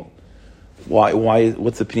 people. Why?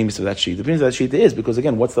 What's the pnimius of that Shlita? The pnimius of that Shlita is because,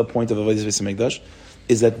 again, what's the point of Avodas Beis Hamikdash?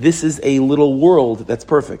 Is that this is a little world that's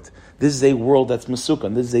perfect. This is a world that's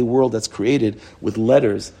masukan. This is a world that's created with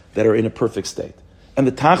letters that are in a perfect state. And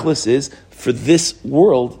the tachlis is for this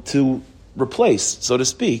world to replace, so to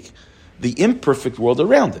speak, the imperfect world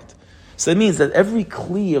around it. So that means that every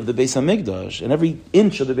kli of the Beis Hamikdash and every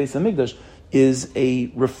inch of the Beis Hamikdash is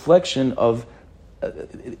a reflection of,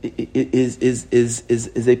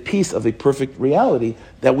 is a piece of a perfect reality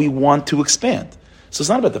that we want to expand. So it's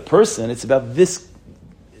not about the person, it's about this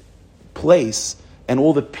place and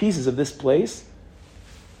all the pieces of this place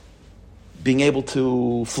being able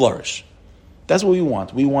to flourish. That's what we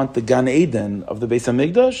want. We want the Gan Eden of the Beis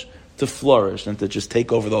Hamikdash to flourish and to just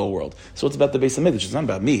take over the whole world. So it's about the Beis Hamikdash. It's not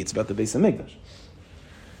about me. It's about the Beis Hamikdash.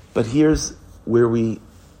 But here's where we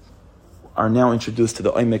are now introduced to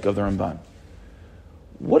the Oimek of the Ramban.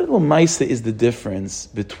 What L'maisa is the difference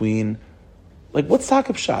between, what's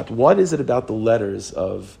Takab Shat? What is it about the letters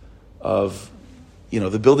of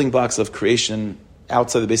the building blocks of creation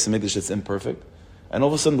outside the Beis Hamikdash that's imperfect? And all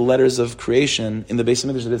of a sudden, the letters of creation in the Beis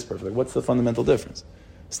Hamikdash that is perfect. What's the fundamental difference?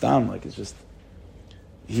 Stam, it's just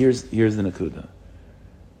here's the nakuda.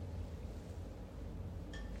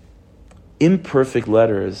 Imperfect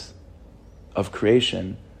letters of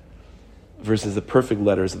creation versus the perfect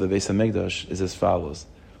letters of the Beis Hamikdash is as follows.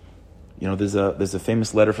 There's a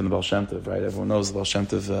famous letter from the Baal Shem Tov, right? Everyone knows the Baal Shem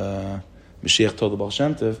Tov. Mashiach told the Baal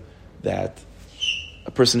Shem Tov that a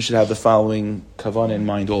person should have the following kavanah in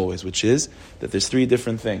mind always, which is that there's three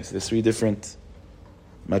different things. There's three different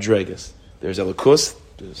madregas. There's Elokus,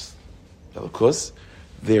 there's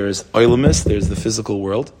Oilamus, there's the physical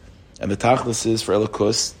world, and the tachlis is for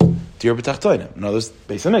Elokus, Dir B'Tachtonim. In other words,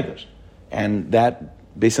 Beis Hamikdash. And that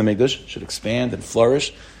Beis Hamikdash should expand and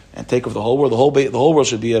flourish and take over the whole world. The whole world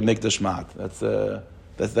should be a Mikdash Mat. That's the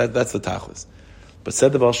tachlis. But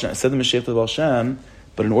said the Mashiach to the Baal Shem,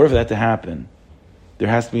 but in order for that to happen, there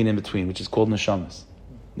has to be an in-between, which is called neshamas,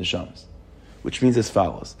 which means as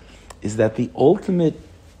follows, is that the ultimate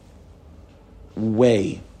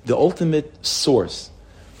way, the ultimate source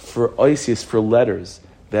for oisius, for letters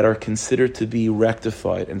that are considered to be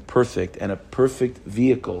rectified and perfect, and a perfect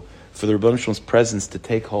vehicle for the Rebbeinu Shalom's presence to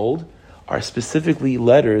take hold, are specifically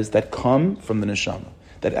letters that come from the neshama,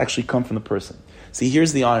 that actually come from the person. See,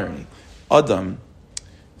 here's the irony. Adam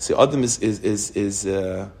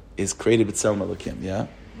is created with Tzelem Elokim, yeah?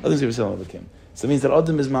 Adam is created with Tzelem Elokim. So it means that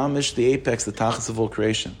Adam is mamish, the apex, the tachas of all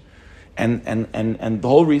creation. And the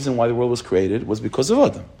whole reason why the world was created was because of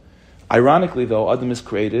Adam. Ironically, though, Adam is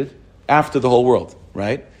created after the whole world,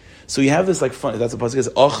 right? So you have this fun, that's a pasuk is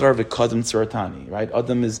Ochar v'Kadam Tzaratani, right?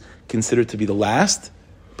 Adam is considered to be the last,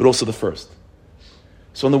 but also the first.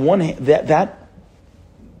 So on the one hand, that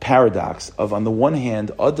paradox of, on the one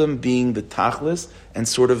hand, Adam being the tachlis and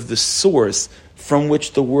sort of the source from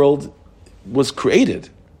which the world was created.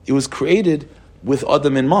 It was created with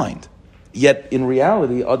Adam in mind. Yet, in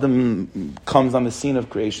reality, Adam comes on the scene of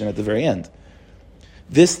creation at the very end.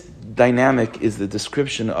 This dynamic is the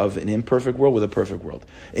description of an imperfect world with a perfect world.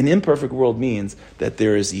 An imperfect world means that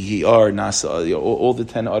there is Yihar, Nasa, all the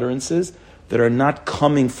 10 utterances that are not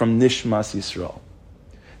coming from Nishmas Yisrael.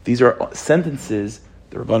 These are sentences,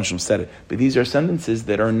 the Rabban Shalom said it, but these are sentences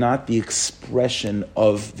that are not the expression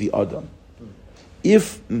of the Adam.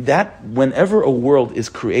 If that, whenever a world is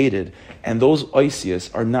created and those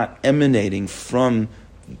oisias are not emanating from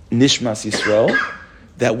Nishmas Yisrael,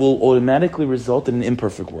 that will automatically result in an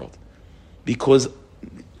imperfect world. Because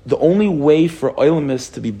the only way for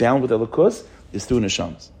Oilimus to be bound with Elokus is through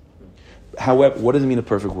Neshamas. However, what does it mean a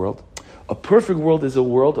perfect world? A perfect world is a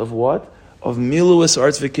world of what? Of Miluas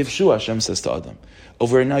Arts V'Kivshu, Hashem says to Adam.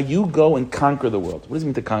 Of where now you go and conquer the world. What does it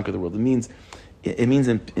mean to conquer the world? It means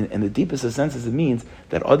in the deepest of senses, it means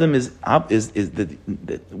that Adam is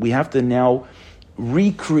that we have to now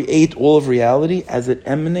recreate all of reality as it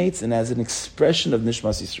emanates and as an expression of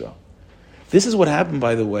Nishmas Yisrael. This is what happened,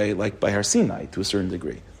 by the way, by Har Sinai to a certain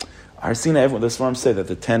degree. Har Sinai, the Svarim say that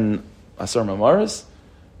the 10 Asar Mamaras,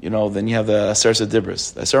 then you have the Asar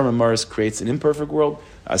Sedibris. The Asar Mamaras creates an imperfect world.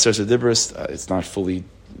 Asar Sedibris, it's not fully,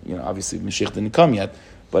 obviously Mashiach didn't come yet,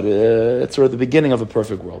 but it's sort of the beginning of a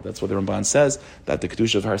perfect world. That's what the Ramban says, that the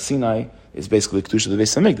Kedusha of Har Sinai is basically the Kedusha of the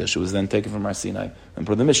Beis Hamikdash. It was then taken from Har Sinai and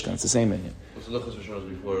put in the Mishkan. It's the same Indian. So Luchas Rishon was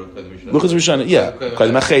before Kedem Mishkan? Luchas Rishon, yeah.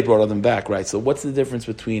 Kedem Achet brought them back, right? So what's the difference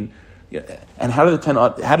between And how do the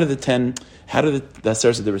Aseret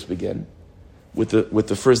Divrus begin? With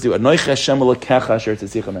the first deal,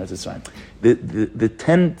 the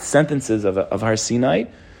 10 sentences of Har Sinai,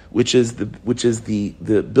 which is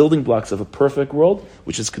the building blocks of a perfect world,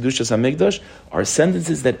 which is Kedushas Hamikdash, are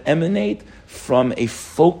sentences that emanate from a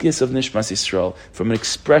focus of Nishmas Yisrael, from an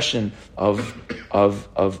expression of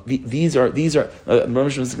these are.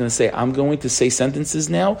 Ramesh was going to say, I'm going to say sentences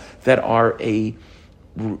now that are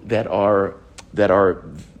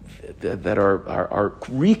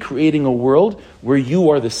recreating a world where you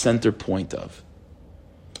are the center point of.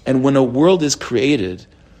 And when a world is created,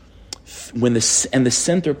 the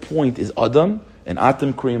center point is Adam, and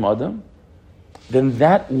Atam Kriyim Adam, then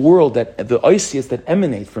that world, that the oisius that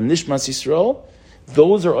emanate from Nishmas Yisrael,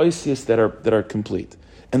 those are oisius that are complete.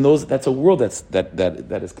 And that's a world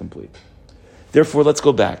that is complete. Therefore, let's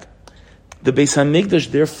go back. The Beis Hamikdash,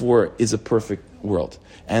 therefore, is a perfect world.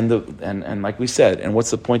 And like we said, and what's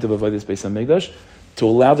the point of avodas Beis Hamikdash? To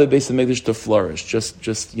allow the Beis Hamikdash to flourish.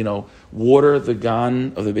 Just water the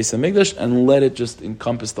gan of the Beis Hamikdash and let it just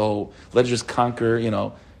encompass the whole. Let it just conquer.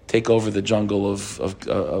 Take over the jungle of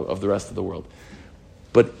the rest of the world.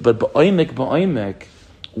 But ba'omek,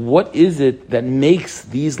 what is it that makes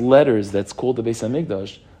these letters that's called the Beis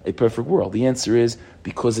Hamikdash a perfect world? The answer is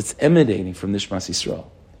because it's emanating from Nishmas Yisrael.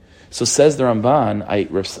 So says the Ramban,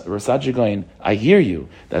 I hear you,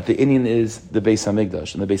 that the Indian is the Beis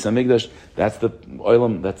Hamikdash. And the Beis Hamikdash, that's the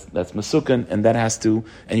oilam, that's Masukan, and that has to,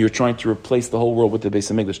 and you're trying to replace the whole world with the Beis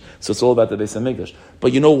Hamikdash. So it's all about the Beis Hamikdash.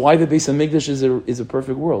 But you know why the Beis Hamikdash is a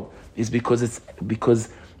perfect world? Is because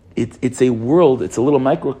it's a world, it's a little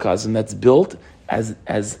microcosm that's built as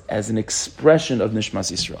an expression of Nishmas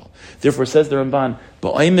Yisrael. Therefore, says the Ramban,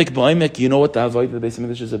 Ba'omek, you know what the Avodah of the Beis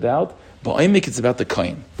Hamikdash is about? Ba'omek, it's about the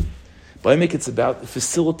Kain. Ba'omek, it's about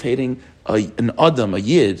facilitating an Adam, a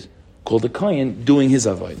Yid, called a Kain, doing his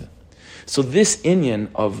Avodah. So this inyan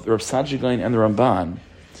of Rav Sajigain and the Ramban,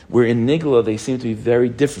 where in Nigla they seem to be very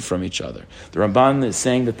different from each other. The Ramban is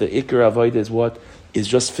saying that the Ikar Avodah is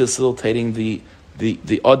just facilitating the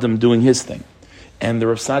Adam doing his thing. And the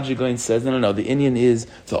Rav Sajigain says, no, the inyan is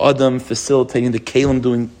the Adam facilitating the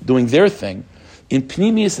Kalim doing their thing. In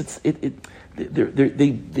Pnimius,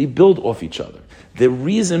 they build off each other. The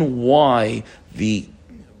reason why the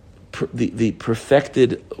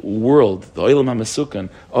perfected world, the Olam HaMesukan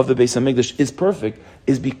of the Beis Hamikdash is perfect,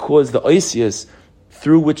 is because the oisius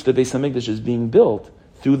through which the Beis Hamikdash is being built,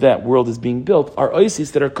 through that world is being built, are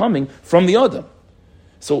oisius that are coming from the Adam.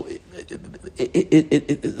 So,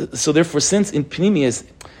 so therefore, since in Pnimius,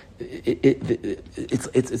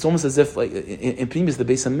 it's almost as if like in Pnimius, the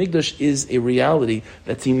Beis Hamikdash is a reality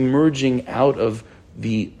that's emerging out of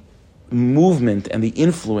the movement and the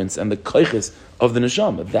influence and the koiches of the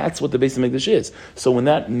neshama. That's what the Beis Hamikdash is. So when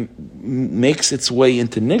that makes its way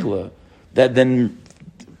into Nigla, that then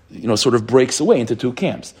sort of breaks away into two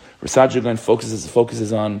camps. Rasajagan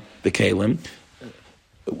focuses on the Kalim.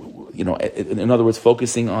 In other words,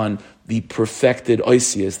 focusing on the perfected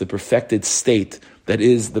oisius, the perfected state that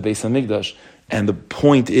is the Beis Hamikdash, and the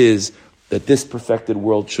point is that this perfected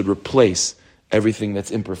world should replace everything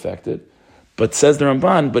that's imperfected. But says the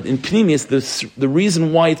Ramban, but in Pnimius, the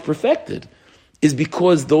reason why it's perfected is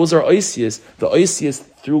because those are oisius, the oisius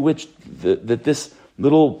through which that this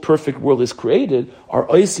little perfect world is created are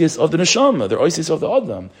oisius of the neshama, they're oisius of the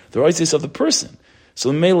Adam, they're oisius of the person. So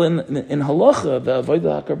in halacha, the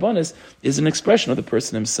avodah hakarbanis is an expression of the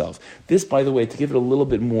person himself. This, by the way, to give it a little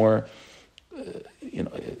bit more,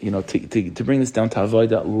 to bring this down to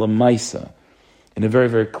avodah lamaisa in a very,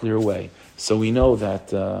 very clear way. So we know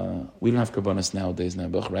that we don't have karbanis nowadays,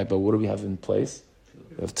 right? But what do we have in place?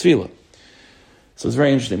 We have tefillah. So it's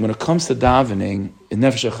very interesting. When it comes to davening, in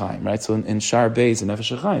Nefesh HaChaim, right? So in Shar Beis, in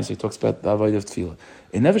Nefesh HaChaim, so he talks about the avodah of tefillah.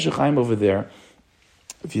 In Nefesh HaChaim over there,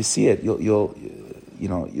 if you see it, you'll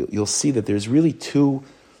see that there's really two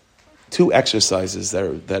exercises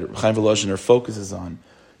that Chaim Volozhiner focuses on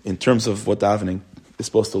in terms of what davening is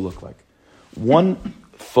supposed to look like. One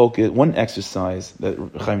exercise that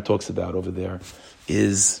Chaim talks about over there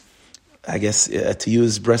is, I guess, to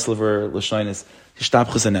use Breslover Lashonis,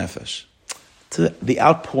 Hishtapchus HaNefesh, to the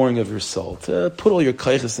outpouring of your soul, to put all your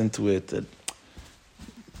kaiches into it, the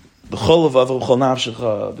chol of chol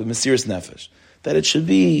nafshecha, the mesiras nefesh, that it should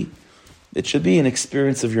be an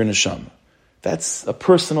experience of your neshama. That's a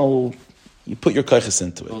personal. You put your kaiches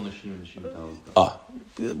into it.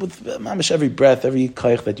 With mamish every breath, every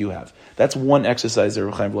kaich that you have. That's one exercise that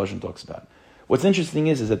Chaim Volozhin talks about. What's interesting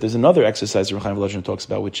is that there's another exercise that Chaim Volozhin talks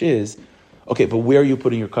about, which is, okay, but where are you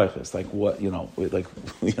putting your kaiches? Like what, you're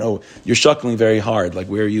shuckling very hard. Like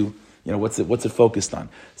where are you What's it focused on?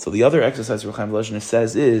 So the other exercise Reb Chaim Volozhiner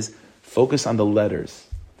says is focus on the letters.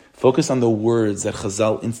 Focus on the words that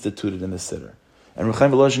Chazal instituted in the Siddur. And Reb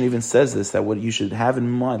Chaim Volozhiner even says this, that what you should have in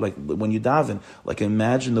mind, like when you daven, like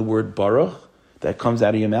imagine the word Baruch that comes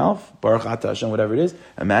out of your mouth, Baruch Ata Hashem, whatever it is.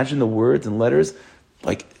 Imagine the words and letters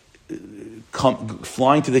like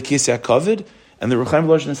flying to the Kisei HaKavod. And the Reb Chaim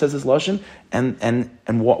Volozhiner says this lashon,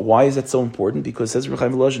 and why is that so important? Because says Reb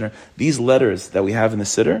Chaim Volozhiner, these letters that we have in the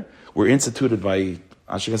Siddur were instituted by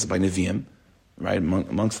Nevi'im, right?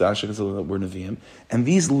 Amongst the Ashkenaz were Nevi'im, and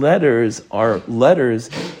these letters are letters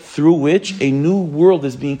through which a new world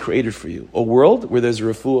is being created for you. A world where there's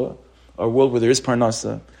refuah, a world where there is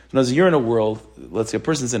parnasa. As you're in a world, let's say a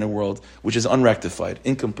person's in a world which is unrectified,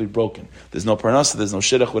 incomplete, broken. There's no parnasa, there's no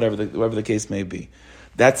shidduch, whatever the case may be.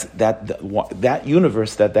 That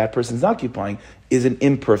universe that person's occupying is an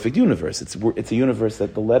imperfect universe. It's a universe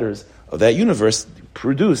that the letters of that universe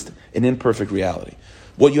produced an imperfect reality.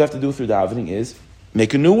 What you have to do through davening is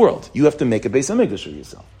make a new world. You have to make a Beis Hamikdash for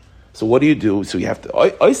yourself. So what do you do? So you have to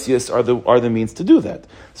ISIS are the means to do that.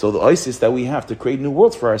 So the ISIS that we have to create new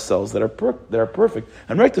worlds for ourselves that are perfect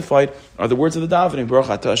and rectified are the words of the davening, Baruch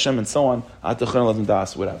Ata Hashem, and so on, Ata Chon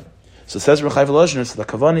Das, whatever. So says Reb Chaim Volozhiner, so the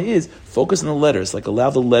kavanah is focus on the letters, like allow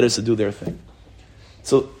the letters to do their thing.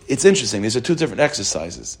 So it's interesting. These are two different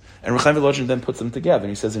exercises, and Reb Chaim Volozhiner then puts them together. And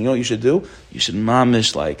he says, you know what you should do? You should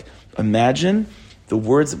mamish, like imagine the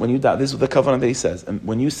words when you die. This is what the kavanah that he says. And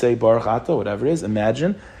when you say Baruch Ata, whatever it is,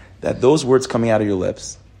 imagine that those words coming out of your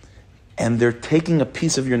lips, and they're taking a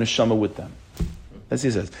piece of your neshama with them. As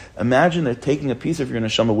he says, imagine they're taking a piece of your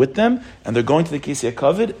neshama with them, and they're going to the Kisei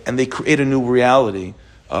HaKavod, and they create a new reality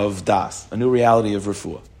of das, a new reality of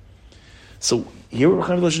refuah. So here what Reb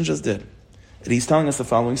Chaim Volozhiner just did, and he's telling us the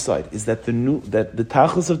following side, is that the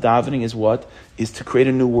tachlis of davening is what? Is to create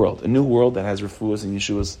a new world that has refuahs and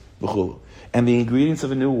yeshuas v'chulu. And the ingredients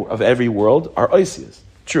of every world are oisias,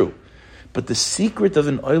 true. But the secret of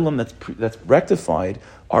an olam that's rectified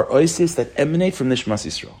are oisias that emanate from Nishmas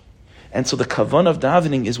Yisrael. And so the kavan of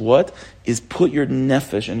davening is what? Is put your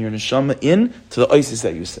nefesh and your neshama in to the oisias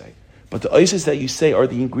that you say. But the ISIS that you say are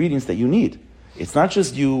the ingredients that you need. It's not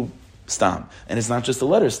just you stam, and it's not just the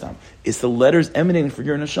letters stam. It's the letters emanating from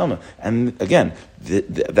your neshama. And again,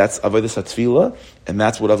 that's avodas hatfila, and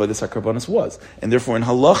that's what avodas hakarbanos was. And therefore, in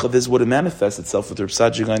halacha, this is what it manifests itself with Rav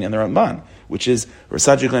Saadia Gaon and the Ramban, which is Rav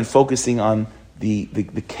Saadia Gaon focusing on the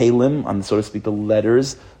kalim, on so to speak, the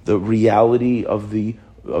letters, the reality of the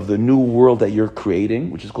new world that you're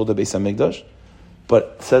creating, which is called the Beis Hamikdash.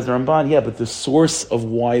 But says the Ramban, but the source of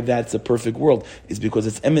why that's a perfect world is because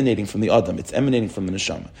it's emanating from the Adam, it's emanating from the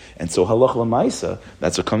Neshama. And so halach l'maisa,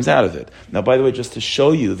 that's what comes out of it. Now, by the way, just to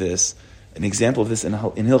show you this, an example of this in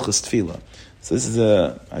Hilchos Tefillah. So this is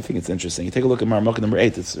I think it's interesting. You take a look at Marmukah number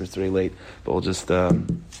 8, it's very late, but we'll just, we'll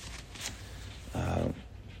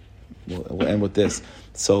end with this.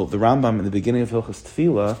 So the Rambam in the beginning of Hilchos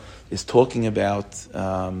Tefillah is talking about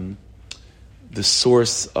the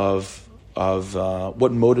source of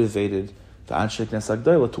what motivated the Anshe Knesset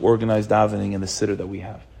Agdola to organize davening in the Siddur that we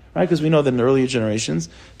have, right? Because we know that in earlier generations,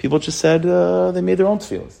 people just said they made their own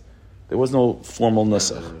tefillas. There was no formal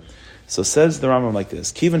nusach. So says the Rambam like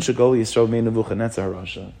this: Kivan Shagoli Yisrael mei Nebuchadnezzar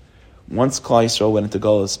Harasha. Once Klal Yisrael went into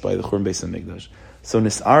Golus by the Churban Beis Hamikdash, so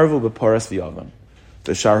Nisarvu beparas v'yavam,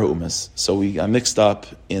 v'shar ha'umas. So we got mixed up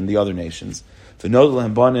in the other nations. V'nod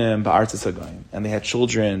lehem banim ba'artzis hagayim, and they had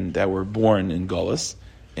children that were born in Golus,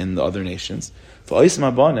 in the other nations. So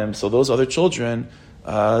those other children,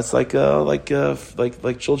 it's like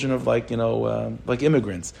children of like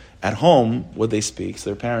immigrants. At home, what they speak, so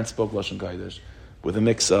their parents spoke Lashon Kodesh with a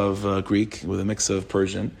mix of Greek, with a mix of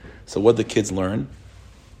Persian. So what the kids learn?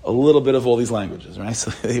 A little bit of all these languages, right?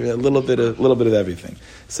 So a little bit of everything.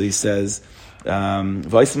 So he says, so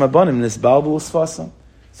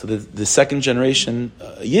the second generation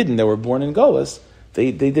Yidden that were born in Golus,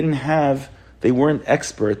 they weren't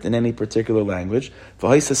expert in any particular language.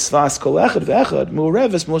 And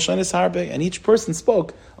each person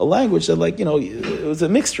spoke a language that, it was a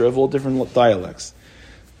mixture of all different dialects.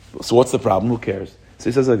 So what's the problem? Who cares? So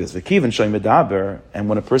he says like this, and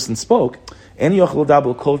when a person spoke, they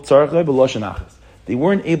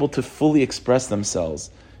weren't able to fully express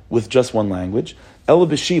themselves with just one language.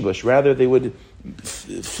 Rather, they would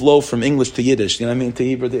flow from English to Yiddish, to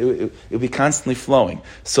Hebrew, it would be constantly flowing.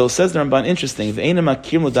 So says the Ramban, interesting,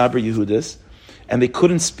 and they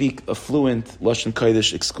couldn't speak a fluent Lashon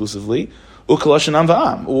Kodesh exclusively, u'kaloshanam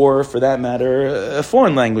va'am, or for that matter, a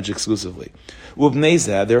foreign language exclusively.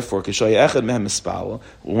 Therefore, when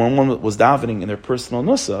one was davening in their personal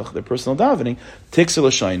nusach, their personal davening,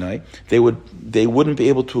 they wouldn't be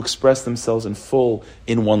able to express themselves in full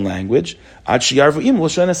in one language. They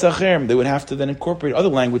would have to then incorporate other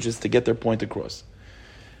languages to get their point across.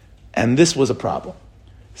 And this was a problem.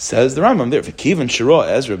 Says the Rambam there,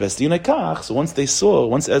 so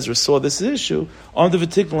once Ezra saw this issue, they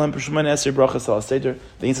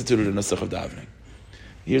instituted a nusach of davening.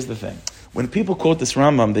 Here's the thing. When people quote this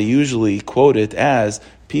Rambam, they usually quote it as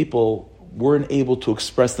people weren't able to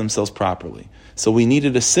express themselves properly. So we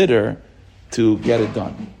needed a sitter to get it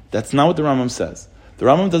done. That's not what the Rambam says. The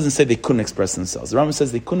Rambam doesn't say they couldn't express themselves. The Rambam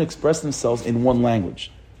says they couldn't express themselves in one language.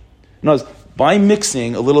 No, by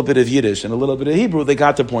mixing a little bit of Yiddish and a little bit of Hebrew, they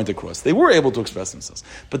got their point across. They were able to express themselves.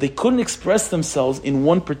 But they couldn't express themselves in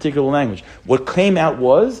one particular language. What came out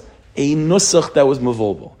was a nusach that was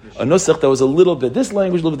mavobel. A nusach that was a little bit this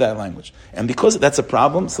language, a little bit that language. And because that's a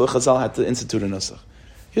problem, so Chazal had to institute a nusach.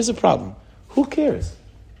 Here's the problem. Who cares?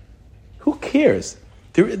 Who cares?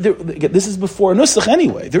 This is before a nusach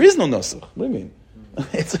anyway. There is no nusach. What do you mean?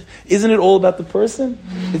 Isn't it all about the person?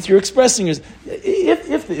 It's you're expressing yours.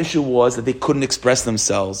 If the issue was that they couldn't express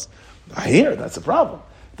themselves, I hear that's a problem.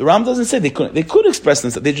 The Ram doesn't say they couldn't. They could express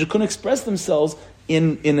themselves. They just couldn't express themselves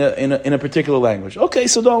in a particular language. Okay,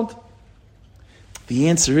 so don't. The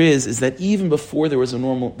answer is that even before there was a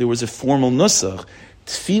formal nusach,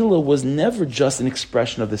 tefillah was never just an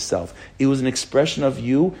expression of the self. It was an expression of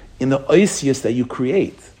you in the oisius that you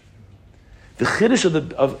create. The chiddush of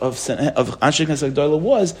Anshe Knesset Gdola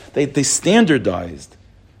was they standardized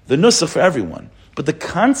the nusach for everyone. But the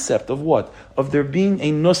concept of what? Of there being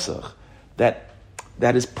a nusach that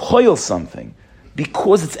is poil something,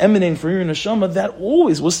 because it's emanating from your neshama, that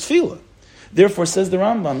always was tefillah. Therefore, says the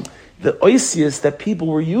Rambam, the oisius that people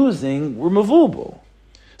were using were mavubal.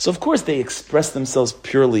 So of course they expressed themselves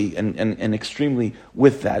purely and extremely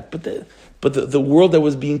with that, but the world that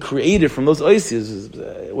was being created from those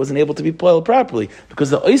oisius wasn't able to be poiled properly because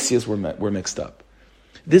the oisius were mixed up.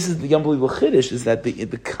 This is the unbelievable chiddush, is that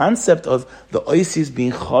the concept of the oisius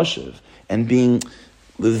being choshev and being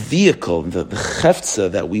the vehicle, the cheftza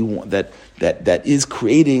that we want, that is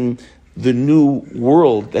creating the new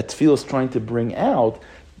world that Tefillah is trying to bring out,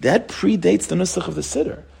 that predates the nusach of the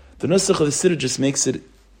siddur. The nusach of the siddur just makes it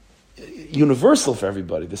universal for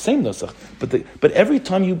everybody, the same nusach. But every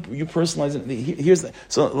time you personalize it, here's the,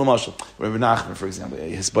 so l'mashal, Rabbi Nachman, for example,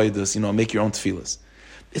 his baydus, make your own tefillas.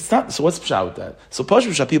 It's not, so what's pshat with that? So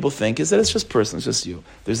pashut people think is that it's just personal, it's just you.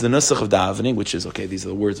 There's the nusach of davening, which is, okay, these are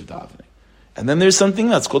the words of davening. And then there's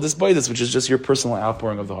something else called this baydus, which is just your personal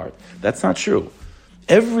outpouring of the heart. That's not true.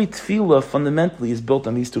 Every tefillah fundamentally is built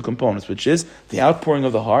on these two components, which is the outpouring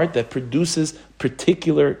of the heart that produces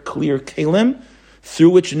particular clear kelim through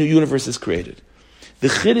which a new universe is created. The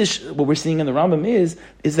chiddush, what we're seeing in the Rambam is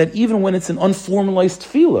that even when it's an unformalized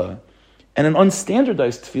tefillah and an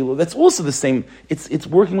unstandardized tefillah, that's also the same. It's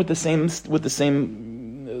working with the same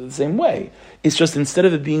way. It's just instead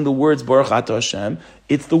of it being the words Baruch Atah Hashem,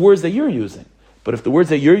 it's the words that you're using. But if the words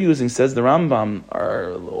that you're using, says the Rambam,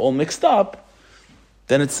 are all mixed up,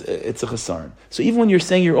 then it's a chesaron. So even when you're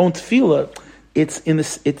saying your own tefillah, it's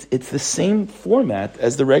the same format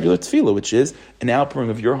as the regular tefillah, which is an outpouring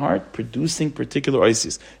of your heart producing particular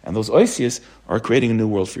oisius, and those oisius are creating a new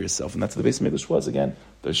world for yourself, and that's what the Beis Hamikdash was again.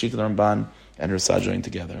 The Shlita Ramban and Rasad joined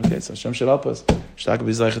together. Okay, so Hashem should help us. Shtaka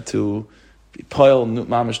b'zaycha to poil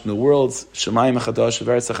mamish new worlds, shemayim achadosha,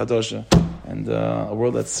 veretz achadosha, and a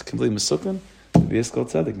world that's completely mesukin. Be a skol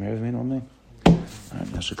tzedek, meir v'mein al me. All right,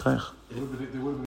 yashikayach.